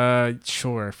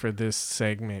 Sure, for this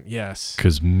segment, yes.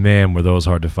 Because, man, were those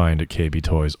hard to find at KB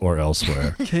Toys or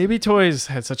elsewhere. KB Toys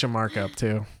had such a markup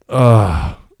too.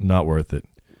 Ugh, not worth it.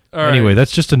 All Anyway, right.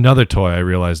 that's just another toy I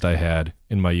realized I had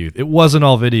in my youth. It wasn't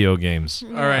all video games.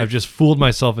 All right. I've just fooled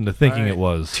myself into thinking All right. it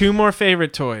was. Two more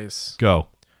favorite toys. Go.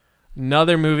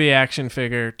 Another movie action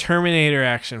figure, Terminator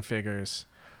action figures.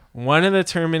 One of the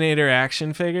Terminator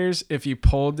action figures, if you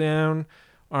pull down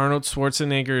Arnold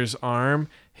Schwarzenegger's arm,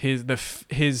 his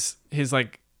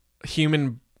like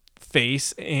human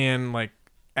face and like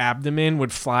abdomen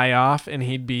would fly off, and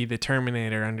he'd be the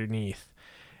Terminator underneath.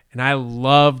 And I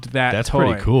loved that That's toy.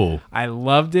 pretty cool. I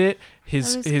loved it.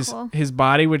 His That is cool. his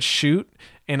body would shoot,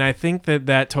 and I think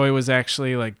that toy was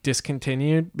actually like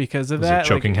discontinued because of Was it that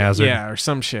choking like, hazard? Yeah, or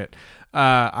some shit.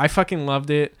 I fucking loved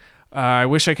it. I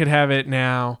wish I could have it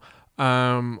now.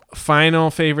 Final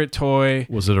favorite toy.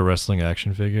 Was it a wrestling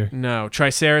action figure? No,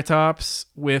 Triceratops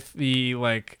with the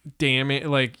like damage.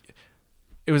 Like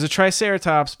it was a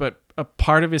Triceratops, but a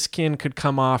part of his skin could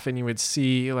come off, and you would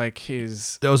see like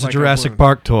his. That was like, a Jurassic wound.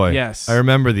 Park toy. Yes. I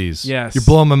remember these. Yes. You're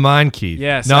blowing my mind, Keith.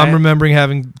 Yes, Now I'm I- remembering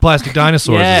having plastic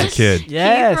dinosaurs as a kid.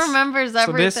 Yes. Keith remembers So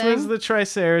everything. this was the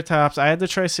Triceratops. I had the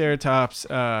Triceratops.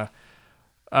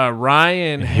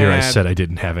 Ryan And here I had, said I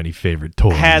didn't have any favorite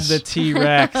toys. had the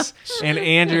T-Rex, and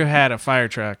Andrew had a fire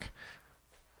truck.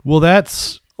 Well,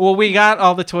 that's... Well, we got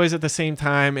all the toys at the same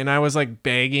time, and I was like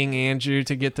begging Andrew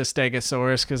to get the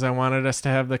Stegosaurus because I wanted us to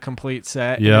have the complete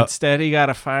set. And Yep. instead, he got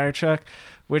a fire truck,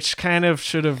 which kind of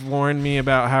should have warned me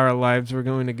about how our lives were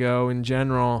going to go in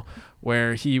general,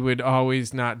 where he would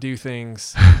always not do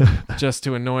things just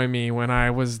to annoy me when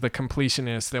I was the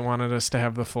completionist that wanted us to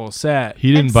have the full set. He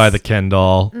didn't It's- buy the Ken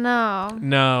doll No.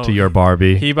 No. to your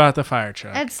Barbie. He bought the fire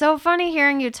truck. It's so funny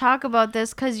hearing you talk about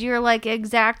this because you're like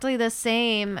exactly the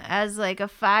same as like a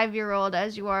 5-year-old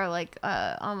as you are like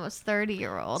almost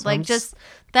 30-year-old. Like just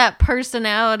that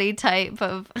personality type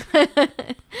of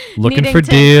Looking needing for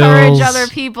to encourage deals. other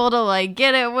people to like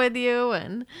get it with you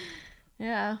and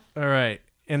yeah, All right.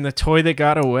 And the toy that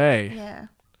got away. yeah.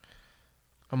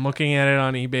 I'm looking at it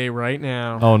on eBay right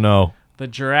now. Oh, no. The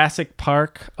Jurassic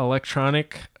Park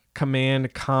Electronic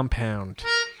Command Compound.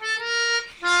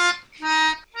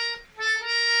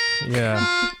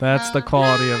 Yeah, that's the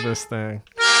quality of this thing.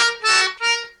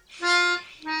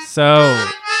 So,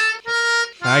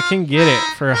 I can get it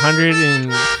for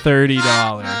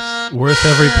 $130. Worth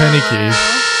every penny, Keith.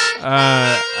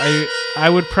 I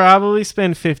would probably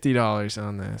spend $50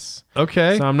 on this.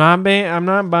 Okay. So I'm not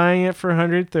buying it for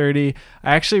 $130.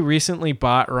 I actually recently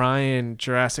bought Ryan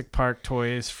Jurassic Park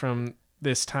toys from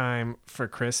this time for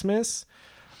Christmas.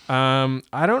 I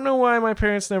don't know why my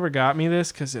parents never got me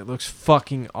this because it looks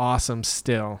fucking awesome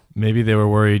still. Maybe they were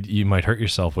worried you might hurt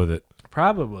yourself with it.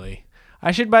 Probably.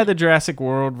 I should buy the Jurassic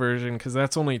World version because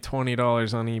that's only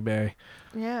 $20 on eBay.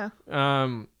 Yeah.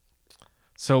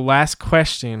 So last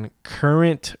question,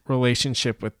 current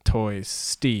relationship with toys,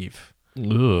 Steve.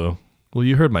 Ugh. Well,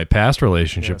 you heard my past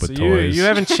relationship Yeah, with so toys. You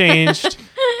haven't changed.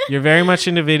 You're very much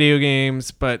into video games,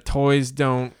 but toys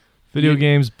don't. Video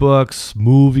games, books,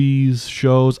 movies,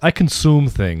 shows. I consume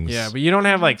things. Yeah, but you don't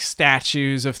have like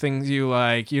statues of things you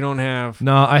like. You don't have.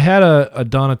 No, I had a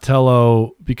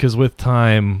Donatello because with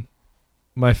time,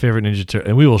 my favorite Ninja Turtle,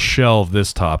 and we will shelve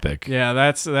this topic. Yeah,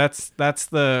 that's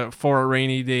the for a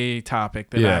rainy day topic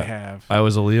that I have. I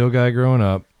was a Leo guy growing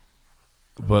up,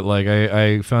 but like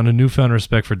I found a newfound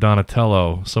respect for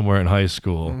Donatello somewhere in high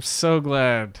school. I'm so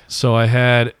glad. So I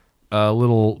had a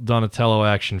little Donatello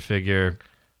action figure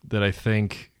that I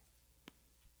think,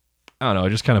 I don't know, I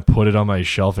just kind of put it on my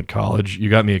shelf at college. You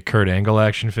got me a Kurt Angle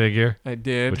action figure, I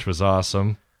did. which was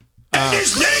awesome. And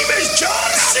his name is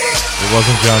John Cena. It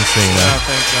wasn't John Cena. Oh,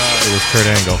 thank God. It was Kurt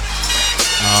Angle.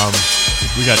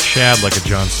 We got Chad like a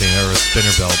John Cena or a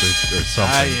spinner belt or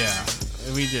something.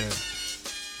 Yeah, we did.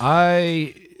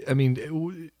 I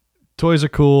mean, toys are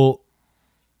cool.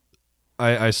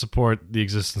 I support the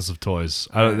existence of toys.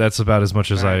 That's about as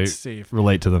much as All right, I Steve.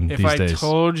 relate to them If these I days.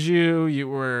 told you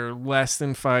were less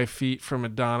than 5 feet from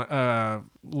a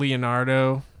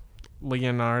Leonardo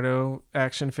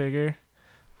action figure,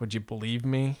 would you believe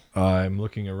me? I'm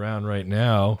looking around right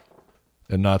now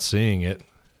and not seeing it.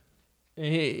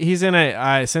 He's in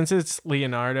a. Since it's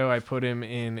Leonardo, I put him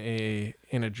in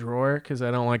a drawer because I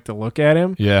don't like to look at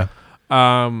him. Yeah.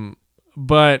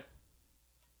 But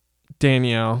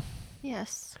Danielle,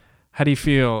 Yes. how do you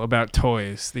feel about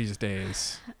toys these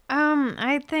days?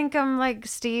 I think I'm like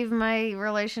Steve. My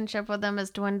relationship with them has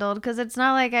dwindled because it's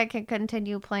not like I can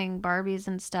continue playing Barbies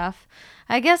and stuff.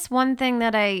 I guess one thing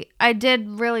that I did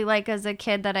really like as a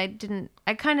kid that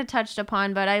I kind of touched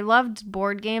upon, but I loved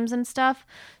board games and stuff.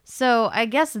 So I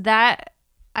guess that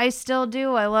I still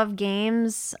do. I love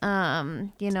games.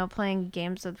 Playing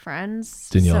games with friends.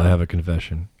 Danielle, So, I have a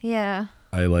confession. yeah.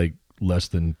 I less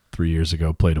than 3 years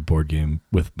ago played a board game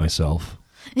with myself.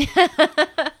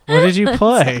 What did you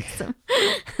play?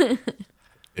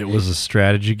 It was a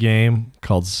strategy game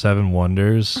called Seven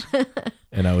Wonders,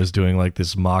 and I was doing like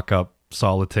this mock-up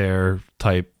solitaire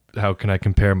type. How can I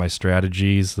compare my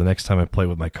strategies the next time I play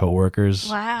with my coworkers?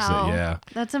 Wow. Yeah.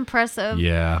 That's impressive.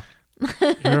 Yeah.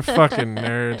 You're a fucking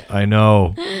nerd. I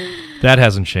know. That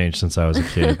hasn't changed since I was a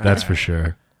kid. That's for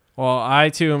sure. Well, I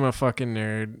too am a fucking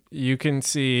nerd. You can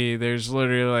see there's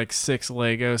literally like 6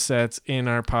 Lego sets in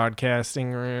our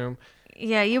podcasting room.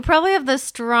 Yeah, you probably have the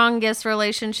strongest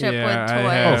relationship Yeah, with I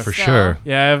toys. have. Oh, for so- sure.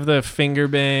 Yeah, I have the Finger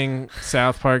Bang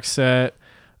South Park set.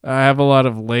 I have a lot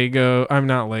of Lego. I'm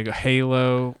not Lego.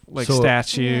 Halo, So,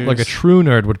 statues. Like a true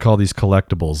nerd would call these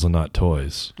collectibles and not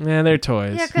toys. Yeah, they're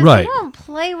toys. Yeah, because Right. you don't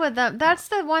play with them. That's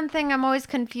the one thing I'm always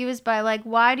confused by. Like,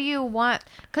 why do you want?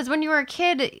 Because when you were a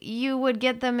kid, you would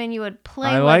get them and you would play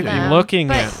I with like them. looking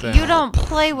but at them. you don't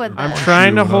play with them. I'm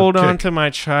trying to you hold on a on kick. to my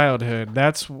childhood.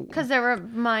 That's Because it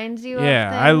reminds you of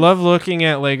yeah. things. I love looking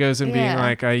at Legos and being Yeah.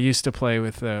 like, I used to play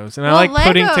with those, and I Well, like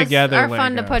putting Legos together. are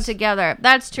fun to Legos. put together.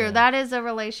 That's true. That is a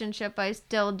relationship I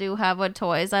still do have with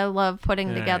toys. I love putting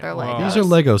Yeah, together well- Legos. These are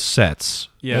Lego sets.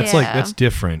 Yeah. That's like Yeah. that's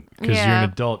different because you're Yeah. an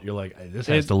adult. You're like, this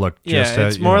has It- to look Yeah, just.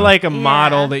 it's you more know. like a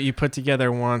model Yeah. that you put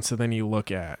together once and then you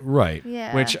look at, right.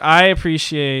 Yeah. which I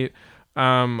appreciate.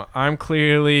 I'm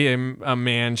clearly a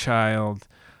man child.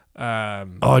 Oh,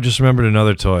 I just remembered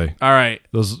another toy. All right,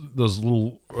 Those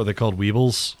little, are they called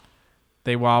Weebles?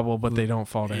 they wobble, but they don't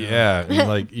fall down. Yeah, and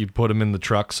like you put them in the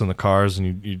trucks and the cars,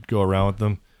 and you'd go around with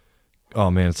them. Oh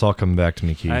man, it's all coming back to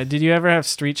me, Keith. Did you ever have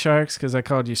Street Sharks? Because I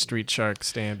called you Street Shark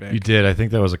Stanback. You did. I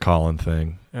think that was a Colin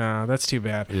thing. That's too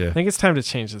bad. Yeah. I think it's time to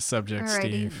change the subject, Alrighty.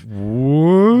 Steve.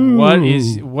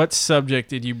 Whoa. What subject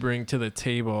did you bring to the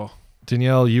table?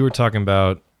 Danielle? You were talking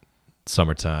about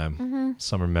summertime,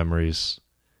 summer memories.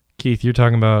 Keith, you're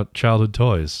talking about childhood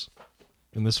toys,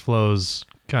 and this flows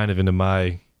kind of into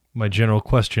my general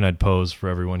question I'd pose for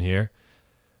everyone here.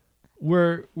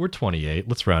 We're 28.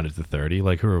 Let's round it to 30.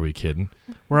 Like, who are we kidding?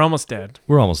 We're almost dead.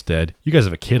 We're almost dead. You guys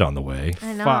have a kid on the way.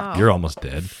 I know. Fuck, You're almost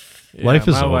dead. Yeah, Life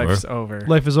is my over. life's over.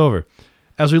 Life is over.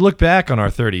 As we look back on our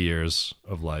 30 years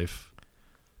of life,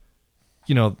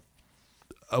 you know,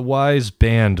 a wise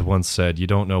band once said, you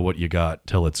don't know what you got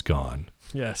till it's gone.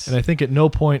 Yes. And I think at no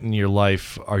point in your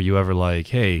life are you ever like,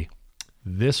 hey,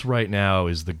 this right now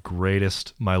is the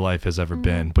greatest my life has ever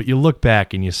been. But you look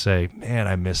back and you say, man,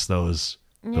 I miss those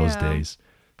Yeah. days.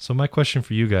 So my question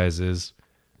for you guys is,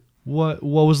 what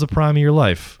was the prime of your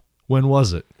life? When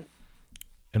was it?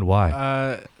 And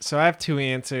why? So I have two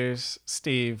answers,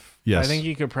 Steve. Yes. I think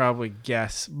you could probably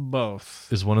guess both.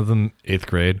 Is one of them 8th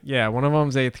grade? Yeah, one of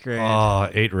them's 8th grade. Oh,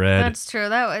 8 red. That's true.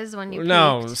 That was when you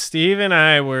No, peaked. Steve and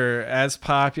I were as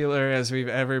popular as we've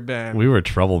ever been We were in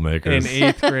troublemakers.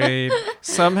 8th grade.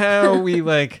 Somehow we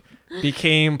like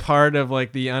became part of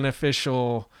like the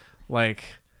unofficial, like,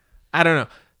 I don't know.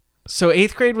 So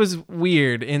 8th grade was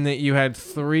weird in that you had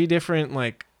 3 different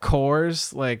like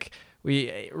cores, like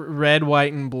red,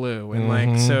 white, and blue, and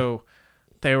like so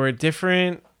they were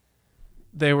different.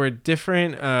 They were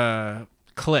different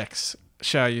cliques,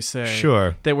 shall you say?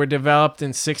 Sure. That were developed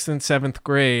in 6th and 7th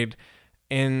grade.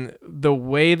 And the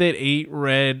way that 8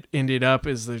 red ended up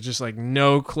is there's just like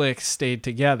no cliques stayed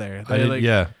together. I They, did, like,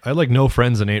 yeah. I had like no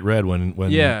friends in 8 red when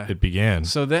Yeah. it began.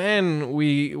 So then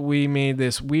we made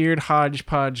this weird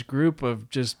hodgepodge group of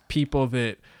just people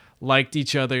that liked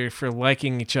each other for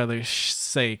liking each other's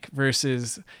sake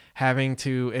versus having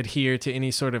to adhere to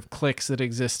any sort of cliques that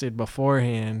existed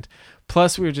beforehand.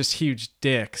 Plus, we were just huge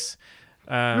dicks.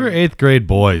 We were 8th grade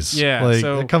boys. Yeah, Like,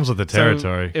 so it comes with the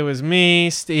territory. So it was me,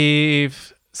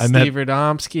 Steve, I met- Steve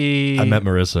Radomski. I met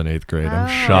Marissa in 8th grade. I'm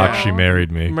Oh. shocked she married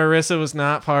me. Marissa was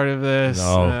not part of this.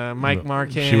 No. Mike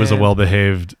Marquand. She was a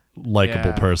well-behaved, likable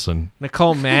Yeah. person.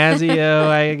 Nicole Mazzio,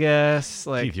 I guess.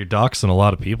 Like, Keith, you're doxing a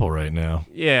lot of people right now.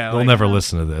 yeah. They'll like, never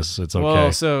listen to this. It's okay.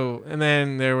 Well, so and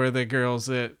then there were the girls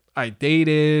that I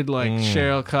dated, like Mm.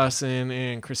 Cheryl Cussin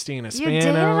and Christina You dated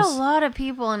a Spanos. lot of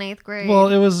people in 8th grade. Well,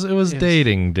 it was Yes.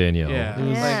 dating, Danielle. Yeah, It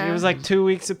was- it was like 2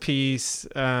 weeks apiece.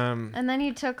 and then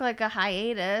you took like a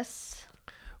hiatus.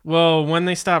 Well, when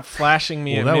they stopped flashing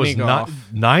me well, at that mini was not golf.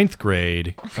 9th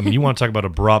grade. I mean, you want to talk about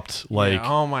abrupt, like Yeah,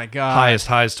 oh my god, highest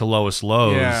highs to lowest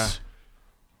lows. Yeah.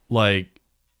 Like,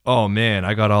 oh man,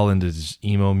 I got all into this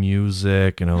emo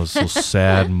music, and I was so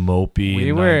sad and mopey we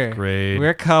in were 9th grade. we're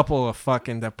a couple of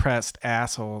fucking depressed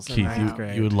assholes in Keith, 9th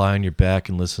grade. you would lie on your back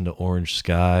and listen to Orange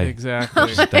Sky.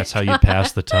 Exactly. That's how you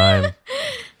pass the time.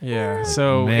 Yeah.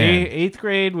 So Man. 8th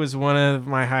grade was one of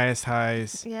my highest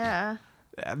highs. Yeah.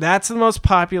 That's the most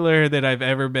popular that I've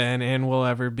ever been and will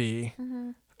ever be.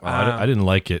 Oh, I didn't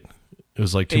like it. It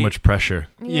was like too Eight- much pressure.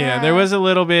 Yeah, there was a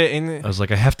little bit in I was like,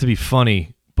 I have to be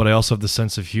funny, but I also have the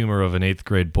sense of humor of an 8th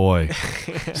grade boy.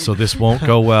 So this won't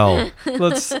go well.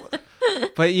 let's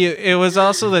but it was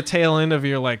also the tail end of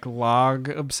your like log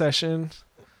obsession.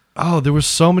 Oh, there were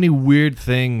so many weird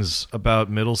things about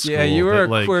middle school. Yeah, you were that,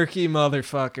 a like, quirky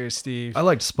motherfucker, Steve. I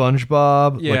liked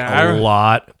SpongeBob Yeah, like a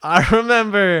lot. I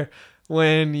remember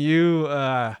when you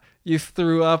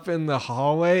threw up in the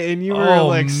hallway and you were Oh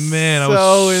like man, so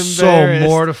I was so embarrassed.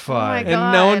 mortified. Oh my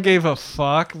And no one God. gave a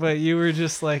fuck, but you were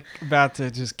just like about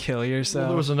to just kill yourself.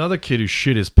 There was another kid who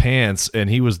shit his pants, and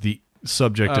he was the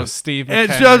subject Oh, of Steve and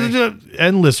McHenry.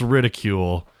 endless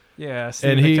ridicule. Yeah, Steve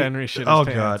And he, McHenry shit his oh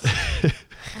pants. god,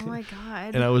 Oh my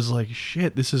god. and I was like,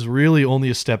 shit, this is really only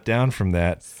a step down from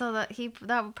that. So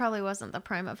that probably wasn't the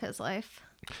prime of his life.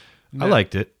 I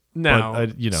liked it. No,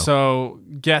 but I, So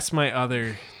guess my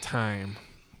other time.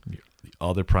 the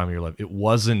other prime of your life. It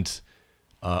wasn't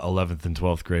 11th and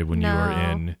 12th grade when you were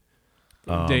No. in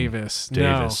Davis.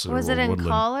 Davis. Was or it in Woodland.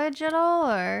 college at all,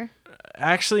 or? No.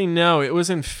 Actually, no. It was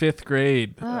in 5th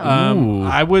grade. Ooh.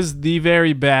 I was the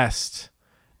very best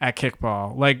at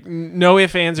kickball. Like, no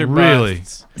ifs, ands, or Really?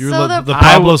 buts. You were So the the-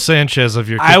 Pablo Sanchez of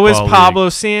your kickball I was league. Pablo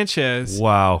Sanchez.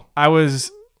 Wow. I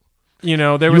was, there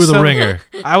You was were the ringer.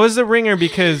 I was the ringer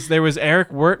because there was Eric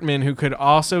Wertman who could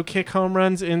also kick home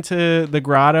runs into the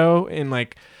grotto and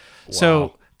like. Wow.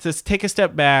 So to take a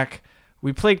step back,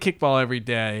 we played kickball every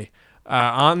day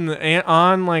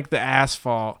on like the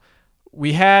asphalt.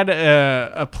 We had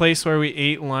a place where we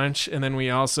ate lunch, and then we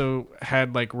also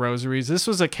had like rosaries. This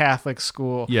was a Catholic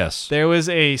school. Yes. There was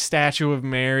a statue of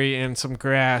Mary and some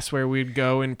grass where we'd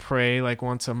go and pray like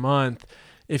once a month.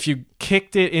 If you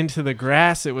kicked it into the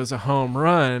grass, it was a home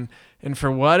run. And for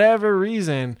whatever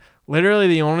reason, literally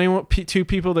the only two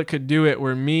people that could do it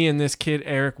were me and this kid,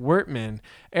 Eric Wertman.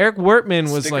 Eric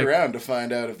Wertman was Stick like, around to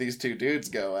find out if these two dudes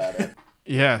go at it.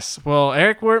 yes. Well,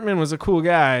 Eric Wertman was a cool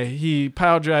guy. He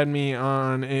pile drived me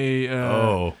on a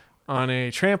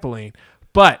trampoline.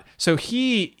 But so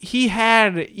he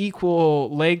had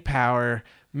equal leg power.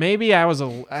 Maybe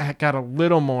I got a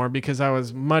little more because I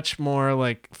was much more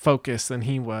like focused than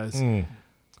he was. Mm.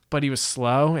 But he was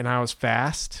slow and I was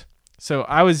fast. So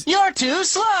You're too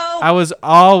slow. I was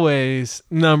always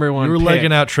number one. You were pick.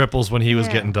 legging out triples when he was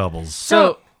Yeah. getting doubles.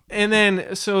 So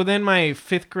then my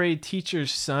 5th grade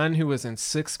teacher's son, who was in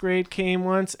 6th grade, came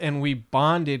once, and we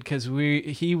bonded because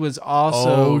he was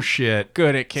also Oh shit.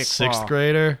 good at kickball. 6th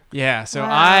grader. Yeah. So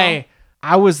Wow.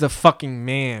 I was the fucking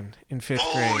man in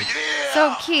 5th grade.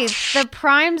 So, Keith, the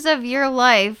primes of your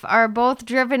life are both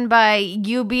driven by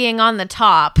you being on the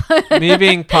top. Me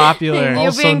being popular. You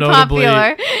Also being notably-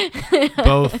 popular.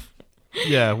 Both.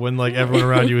 Yeah, when like everyone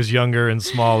around you was younger and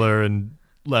smaller and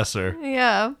lesser.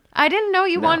 Yeah. I didn't know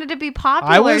you wanted to be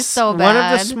popular I was so one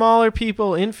bad. of the smaller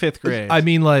people in 5th grade. I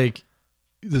mean, like,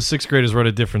 the 6th graders were at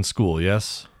a different school,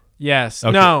 yes? yes.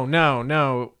 Okay.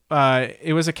 No.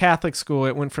 It was a Catholic school.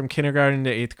 It went from kindergarten to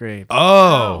 8th grade.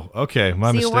 Oh, okay. My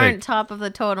so mistake. you weren't top of the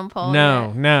totem pole.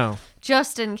 No. yet.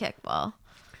 Just in kickball.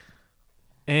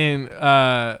 And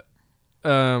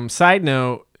side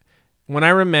note, when I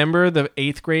remember the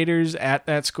 8th graders at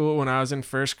that school when I was in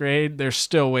 1st grade, they're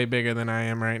still way bigger than I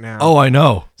am right now. Oh, I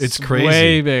know. It's crazy.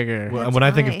 Way bigger. When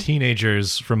I think of why.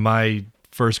 teenagers from my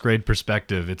 1st grade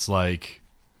perspective, it's like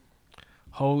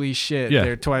Holy shit, Yeah.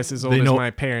 they're twice as old they as know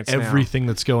my parents everything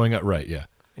that's going on. Right, yeah.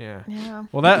 now. Yeah. Yeah.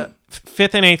 Well, that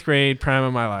 5th and 8th grade, prime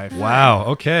of my life. Wow,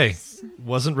 okay.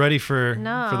 Wasn't ready for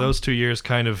No. those 2 years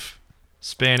kind of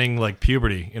spanning like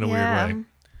puberty in a Yeah. weird way.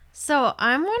 So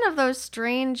I'm one of those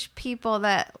strange people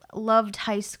that loved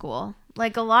high school.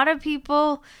 Like a lot of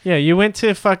people. Yeah, you went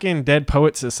to fucking Dead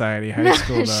Poet Society high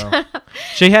school, though.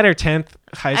 She had her 10th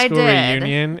high I school did.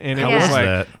 reunion, and it How was was like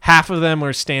that? half of them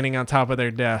were standing on top of their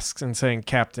desks and saying,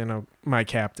 Captain, oh, my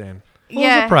captain. Well,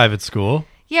 it was a private school.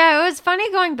 Yeah, it was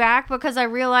funny going back because I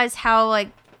realized how like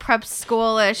prep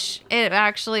schoolish it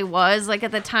actually was. Like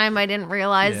at the time I didn't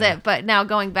realize Yeah. it, but now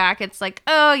going back it's like,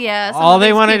 oh yeah. some All of they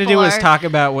these wanted to do people was are- talk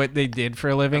about what they did for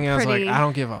a living. I was like, Pretty- I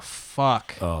don't give a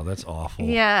fuck. Oh, that's awful.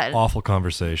 Yeah. Awful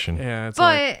conversation. Yeah, it's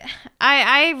like, But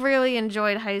I really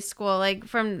enjoyed high school. Like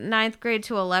from 9th grade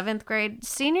to 11th grade.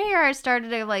 Senior year I started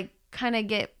to like kind of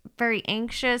get very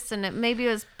anxious, and maybe it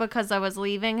was because I was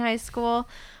leaving high school,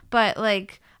 but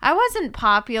like I wasn't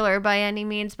popular by any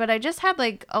means, but I just had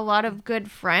like a lot of good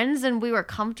friends, and we were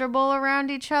comfortable around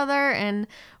each other, and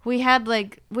we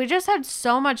just had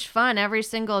so much fun every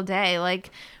single day.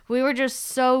 Like we were just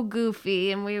so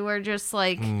goofy, and we were just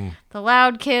like the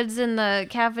loud kids in the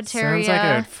cafeteria. sounds like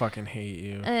I would fucking hate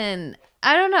you. And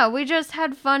I don't know, we just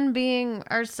had fun being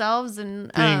ourselves,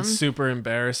 and Being super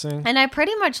embarrassing. and I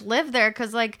pretty much lived there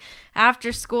because like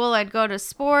after school I'd go to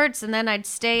sports, and then I'd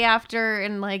stay after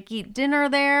and like eat dinner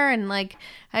there, and like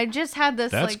I just had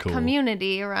this That's like cool.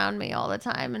 community around me all the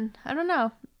time. And I don't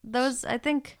know, those I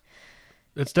think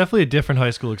It's definitely a different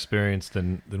high school experience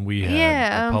than we had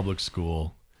Yeah. at public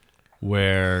school,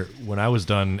 where when I was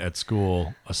done at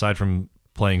school, aside from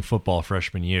playing football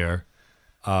freshman year,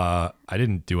 I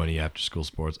didn't do any after school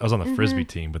sports. I was on the frisbee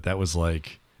team, but that was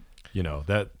like, you know,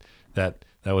 that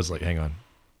was like, hang on,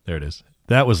 there it is.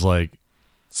 That was like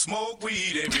Smoke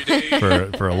weed every day.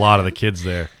 for a lot of the kids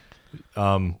there.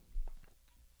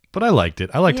 But I liked it.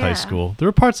 I liked high Yeah. school. There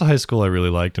were parts of high school I really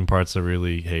liked and parts I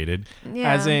really hated.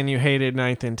 yeah. As in, you hated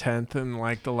 9th and 10th and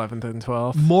like the 11th and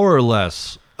 12th. More or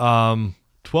less.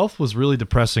 12th was really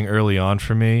depressing early on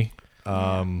for me.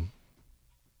 12th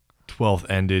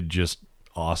ended just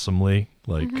awesomely.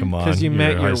 Like, come on. 'Cause you you're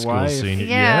met a high your school wife. Senior.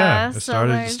 Yeah, I so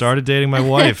started there's- started dating my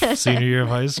wife senior year of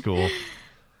high school.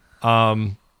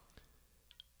 When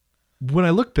I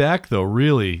look back, though,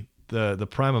 really, the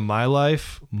prime of my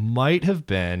life might have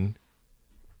been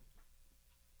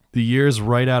the years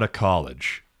right out of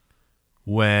college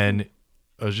when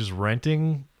I was just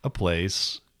renting a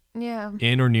place yeah.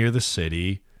 in or near the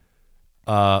city.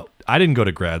 I didn't go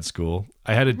to grad school.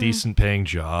 I had a decent paying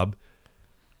job.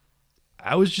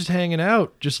 I was just hanging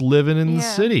out, just living in the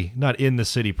Yeah. city. Not in the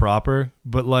city proper,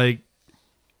 but like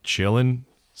chilling,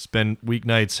 spend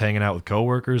weeknights hanging out with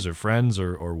coworkers or friends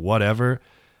or whatever.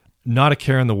 Not a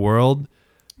care in the world.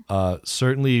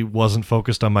 Certainly wasn't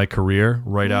focused on my career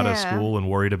right out of Yeah. school and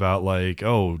worried about like,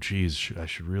 oh, geez, I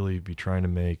should really be trying to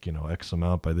make, X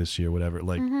amount by this year, whatever.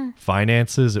 Like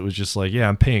finances, it was just like, yeah,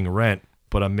 I'm paying rent,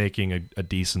 but I'm making a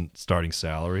decent starting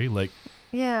salary. Like,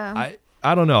 Yeah.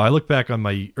 I don't know. I look back on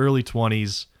my early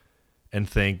 20s and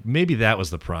think maybe that was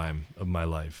the prime of my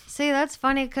life. See, that's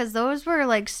funny because those were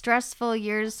like stressful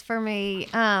years for me.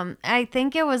 I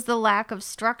think it was the lack of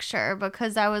structure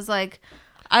because I was like,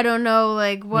 I don't know,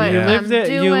 like what Yeah. I'm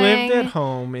doing. You lived at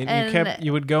home and, and-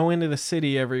 you would go into the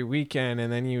city every weekend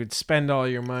and then you would spend all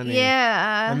your money.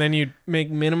 Yeah. And then you'd make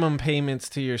minimum payments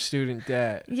to your student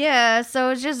debt. Yeah,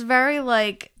 so it's just very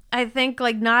like I think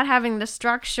like not having the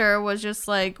structure was just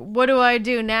like, what do I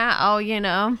do now?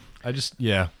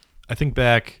 I think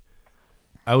back,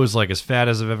 I was like as fat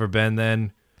as I've ever been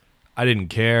then. I didn't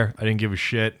care. I didn't give a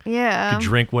shit. Yeah. Could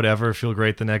drink whatever, feel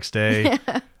great the next day.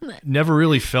 Never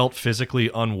really felt physically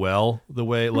unwell the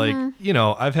way, like,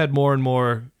 I've had more and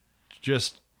more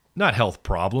just not health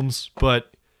problems,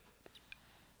 but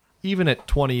even at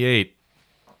 28,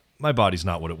 my body's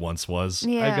not what it once was.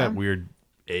 Yeah. I've got weird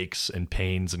aches and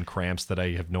pains and cramps that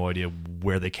I have no idea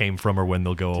where they came from or when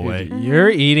they'll go away. Your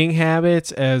eating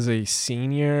habits as a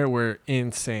senior were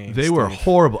insane. They were Steve.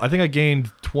 horrible. I think I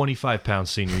gained 25 pounds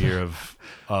senior year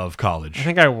of college. I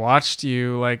think I watched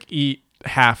you like eat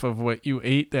half of what you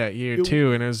ate that year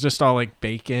too, and it was just all like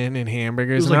bacon and It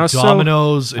hamburgers. was And like I was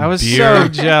Domino's and I was beer. so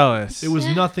jealous. It was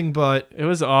nothing but. It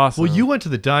was awesome. Well, you went to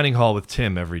the dining hall with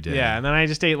Tim every day. yeah, and then I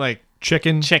just ate like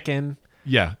chicken. chicken.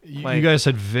 Yeah, you Like- guys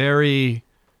had very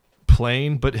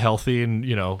plain but healthy and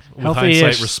with Healthy-ish.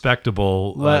 hindsight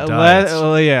respectable Le- diets.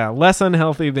 less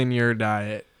unhealthy than your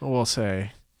diet, we'll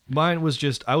say. Mine was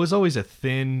just I was always a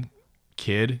thin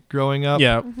kid growing up.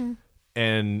 Yeah.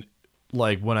 And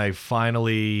like when I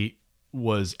finally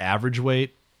was average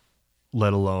weight,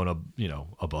 let alone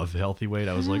above healthy weight,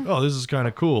 I was like, oh, this is kind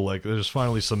of cool. Like there's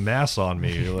finally some mass on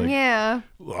me. Like, Yeah.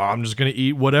 well, I'm just gonna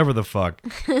eat whatever the fuck.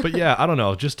 But yeah, I don't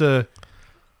know. Just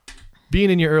being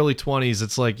in your early 20s,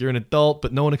 it's like you're an adult,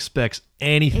 but no one expects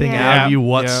anything Yeah. out of you Yeah.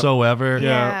 whatsoever.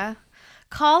 Yeah.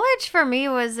 College for me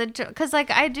was because like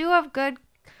I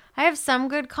have some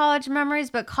good college memories,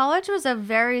 but college was a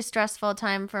very stressful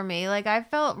time for me. Like I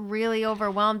felt really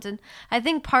overwhelmed, and I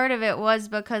think part of it was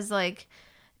because like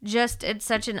just it's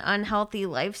such an unhealthy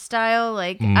lifestyle.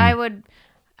 Like I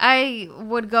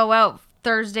would go out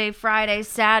Thursday, Friday,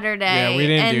 Saturday, Yeah, we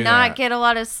didn't and do not that. get a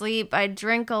lot of sleep. I'd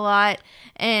drink a lot,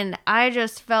 and I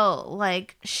just felt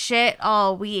like shit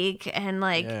all week. And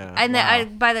like, Yeah, and wow.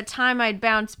 by the time I'd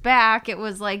bounce back, it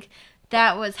was like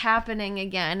that was happening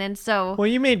again. And so Well,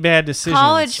 you made bad decisions.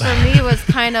 college for me was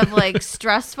kind of like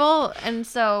stressful. And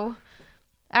so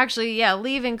actually, yeah,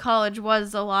 leaving college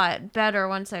was a lot better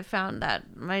once I found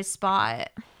my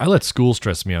spot. I let school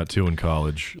stress me out too in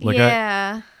college. Like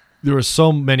yeah. there were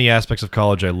so many aspects of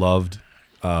college I loved.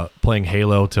 Playing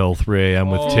Halo till 3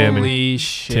 a.m. with Tim and Holy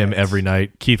shit. Tim every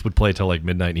night. Keith would play till like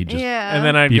midnight and he'd just Yeah. And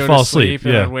then I'd You go fall to sleep, asleep,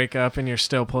 and yeah. I'd wake up and you're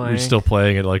still playing. we're still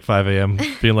playing at like 5 a.m.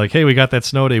 being like, hey, we got that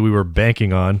snow day we were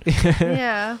banking on.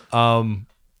 yeah.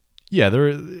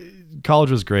 Yeah,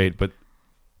 college was great, but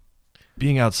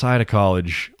being outside of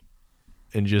college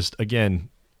and just, again,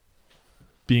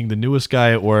 being the newest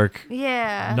guy at work,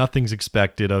 Yeah. nothing's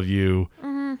expected of you.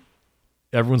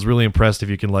 Everyone's really impressed if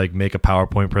you can like make a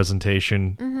PowerPoint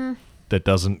presentation that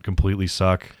doesn't completely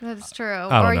suck. That's true.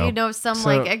 I don't Or know. you know some So-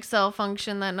 like Excel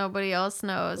function that nobody else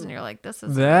knows, and you're like, this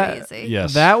is That- crazy.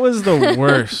 Yes. That was the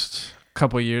worst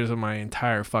couple years of my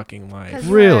entire fucking 'Cause life.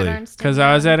 you were at Really? Ernst & Because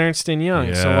I was Young. at Ernst &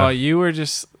 Young. So Yeah. while you were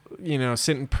just,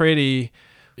 sitting pretty,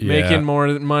 making more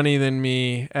money than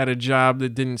me at a job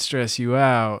that didn't stress you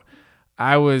out,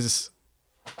 I was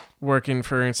working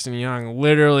for Ernst & Young,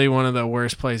 literally one of the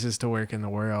worst places to work in the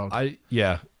world. I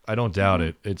don't doubt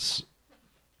it.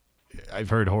 I've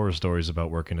heard horror stories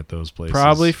about working at those places.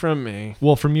 Probably from me.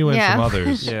 Well, from you and Yeah. from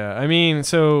others. Yeah, I mean,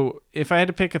 so if I had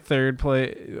to pick a third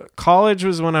place, college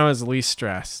was when I was least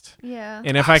stressed. Yeah.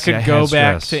 And if I See, could I go had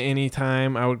back stress. to any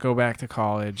time, I would go back to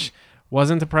college.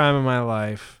 Wasn't the prime of my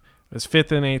life. It was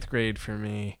 5th and 8th grade for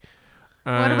me.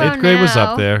 What about 8th grade was now?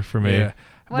 up there for me. Yeah.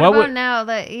 What What about would- now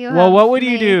that you have Well, what would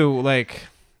you me? do? Like,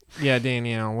 yeah,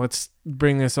 Danielle, let's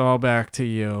bring this all back to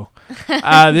you.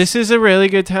 This is a really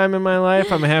good time in my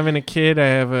life. I'm having a kid. I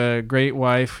have a great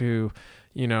wife who,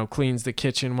 cleans the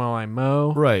kitchen while I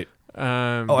mow. Right.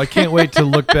 Um, Oh, I can't wait to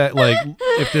look back. Like,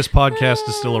 if this podcast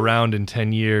is still around in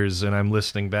 10 years and I'm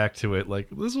listening back to it, like,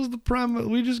 this was the prime.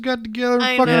 We just got together and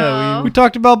I fucking. know. We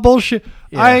talked about bullshit.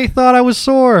 Yeah. I thought I was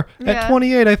sore. Yeah. At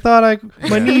 28, I thought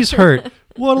my knees hurt.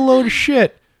 What a load of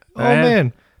shit. Oh, Yeah.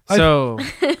 man. So,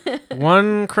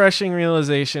 one crushing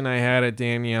realization I had at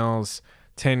Danielle's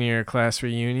 10-year class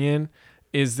reunion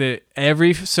is that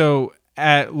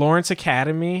at Lawrence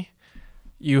Academy,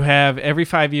 you have every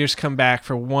 5 years come back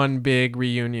for one big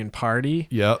reunion party.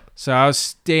 Yep. So I was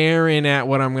staring at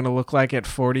what I'm going to look like at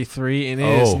 43, and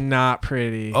it is Oh. not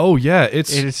pretty. Oh, yeah.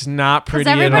 It is not Because pretty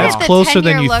at everybody It's all. at the closer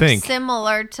than 10-year you looks think.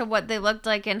 similar to what they looked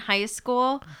like in high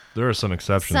school. There are some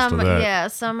exceptions Some, to that. yeah,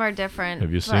 some are different.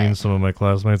 Have you but- seen some of my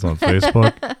classmates on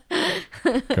Facebook?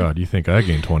 God, you think I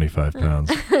gained 25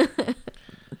 pounds.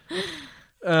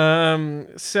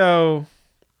 So,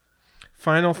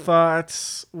 final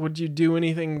thoughts. Would you do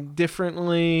anything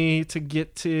differently to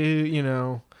get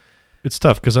to, It's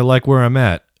tough because I like where I'm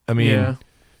at. I mean, yeah.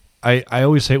 I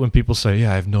always hate when people say,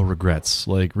 yeah, I have no regrets.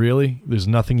 Like, really? There's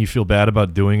nothing you feel bad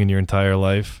about doing in your entire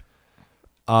life?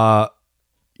 I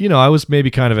was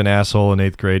maybe kind of an asshole in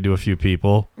 8th grade to a few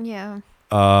people. Yeah.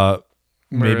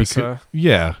 Maybe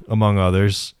Marissa. among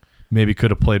others. Maybe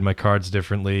could have played my cards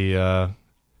differently.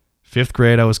 5th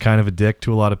grade, I was kind of a dick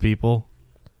to a lot of people.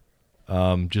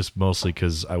 Just mostly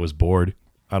because I was bored.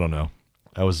 I don't know.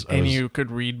 I was you could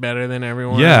read better than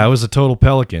everyone. Yeah, I was a total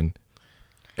pelican,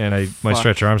 and my Fuck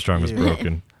Stretch Armstrong was you.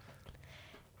 broken.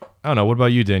 I don't know. What about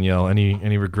you, Danielle?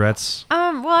 Any regrets?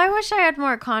 Well, I wish I had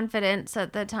more confidence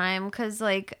at the time because,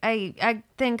 like, I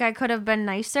think I could have been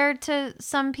nicer to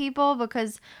some people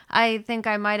because I think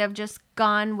I might have just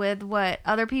gone with what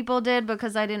other people did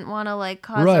because I didn't want to, like,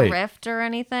 cause Right. a rift or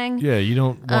anything. Yeah, you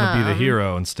don't want to be the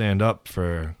hero and stand up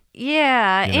for.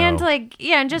 Yeah, You and know, like,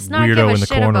 and just not weirdo give a in the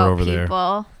shit corner about over there.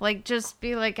 people. Like, just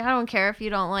be like, I don't care if you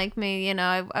don't like me. You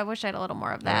know, I wish I had a little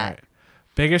more of that. Right.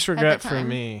 Biggest regret for time.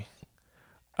 me.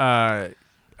 I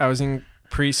was in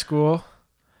preschool.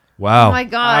 Wow. Oh my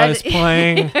god!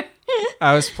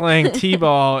 I was playing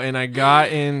t-ball, and I got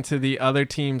into the other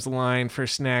team's line for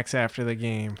snacks after the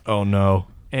game, Oh no.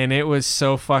 and it was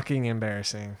so fucking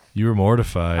embarrassing. You were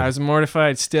mortified. I was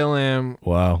mortified, still am.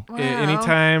 Wow. Wow.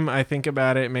 Anytime I think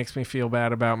about it, it makes me feel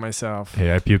bad about myself.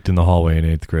 Hey, I puked in the hallway in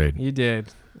 8th grade. You did,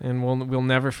 and we'll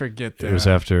never forget that. It was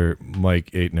after Mike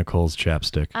ate Nicole's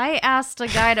chapstick. I asked a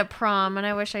guy to prom, and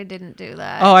I wish I didn't do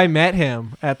that. Oh, I met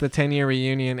him at the 10-year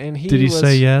reunion, and Did he was,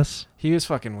 say yes? He was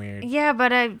fucking weird. Yeah,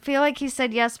 but I feel like he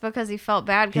said yes because he felt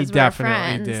bad He because we were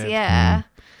definitely friends. did. Yeah.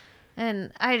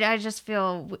 And I just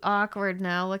feel awkward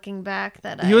now looking back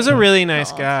that He was a really nice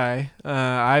called. guy.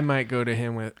 I might go to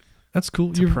him with. That's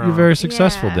cool. To You're prom. very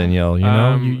successful, Yeah. Danielle. You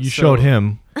know, you So- showed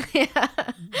him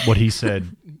what he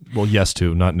said. Well, yes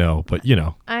to, not no, but you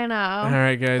know. I know. All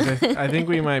right, guys. I think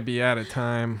we might be out of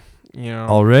time. You know,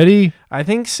 Already? I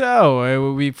think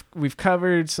so. We've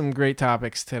covered some great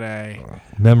topics today.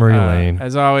 Memory lane.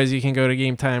 As always, you can go to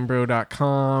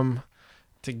GameTimeBro.com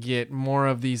to get more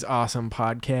of these awesome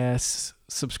podcasts.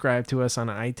 Subscribe to us on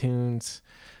iTunes.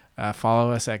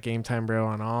 Follow us at GameTimeBro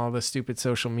on all the stupid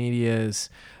social medias.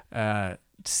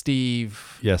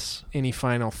 Steve, Yes. any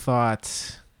final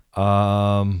thoughts?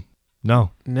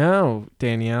 No. No,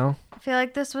 Danielle. I feel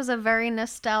like this was a very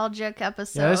nostalgic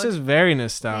episode. Yeah, this is very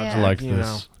nostalgic. Yeah. I liked you this.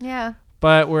 know. Yeah.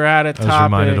 But we're out of I was topics.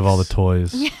 reminded of all the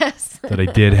toys Yes. that I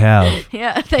did have.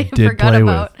 Yeah, they did forgot play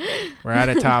with. about. We're out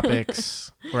of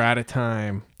topics. We're out of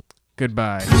time.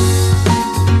 Goodbye.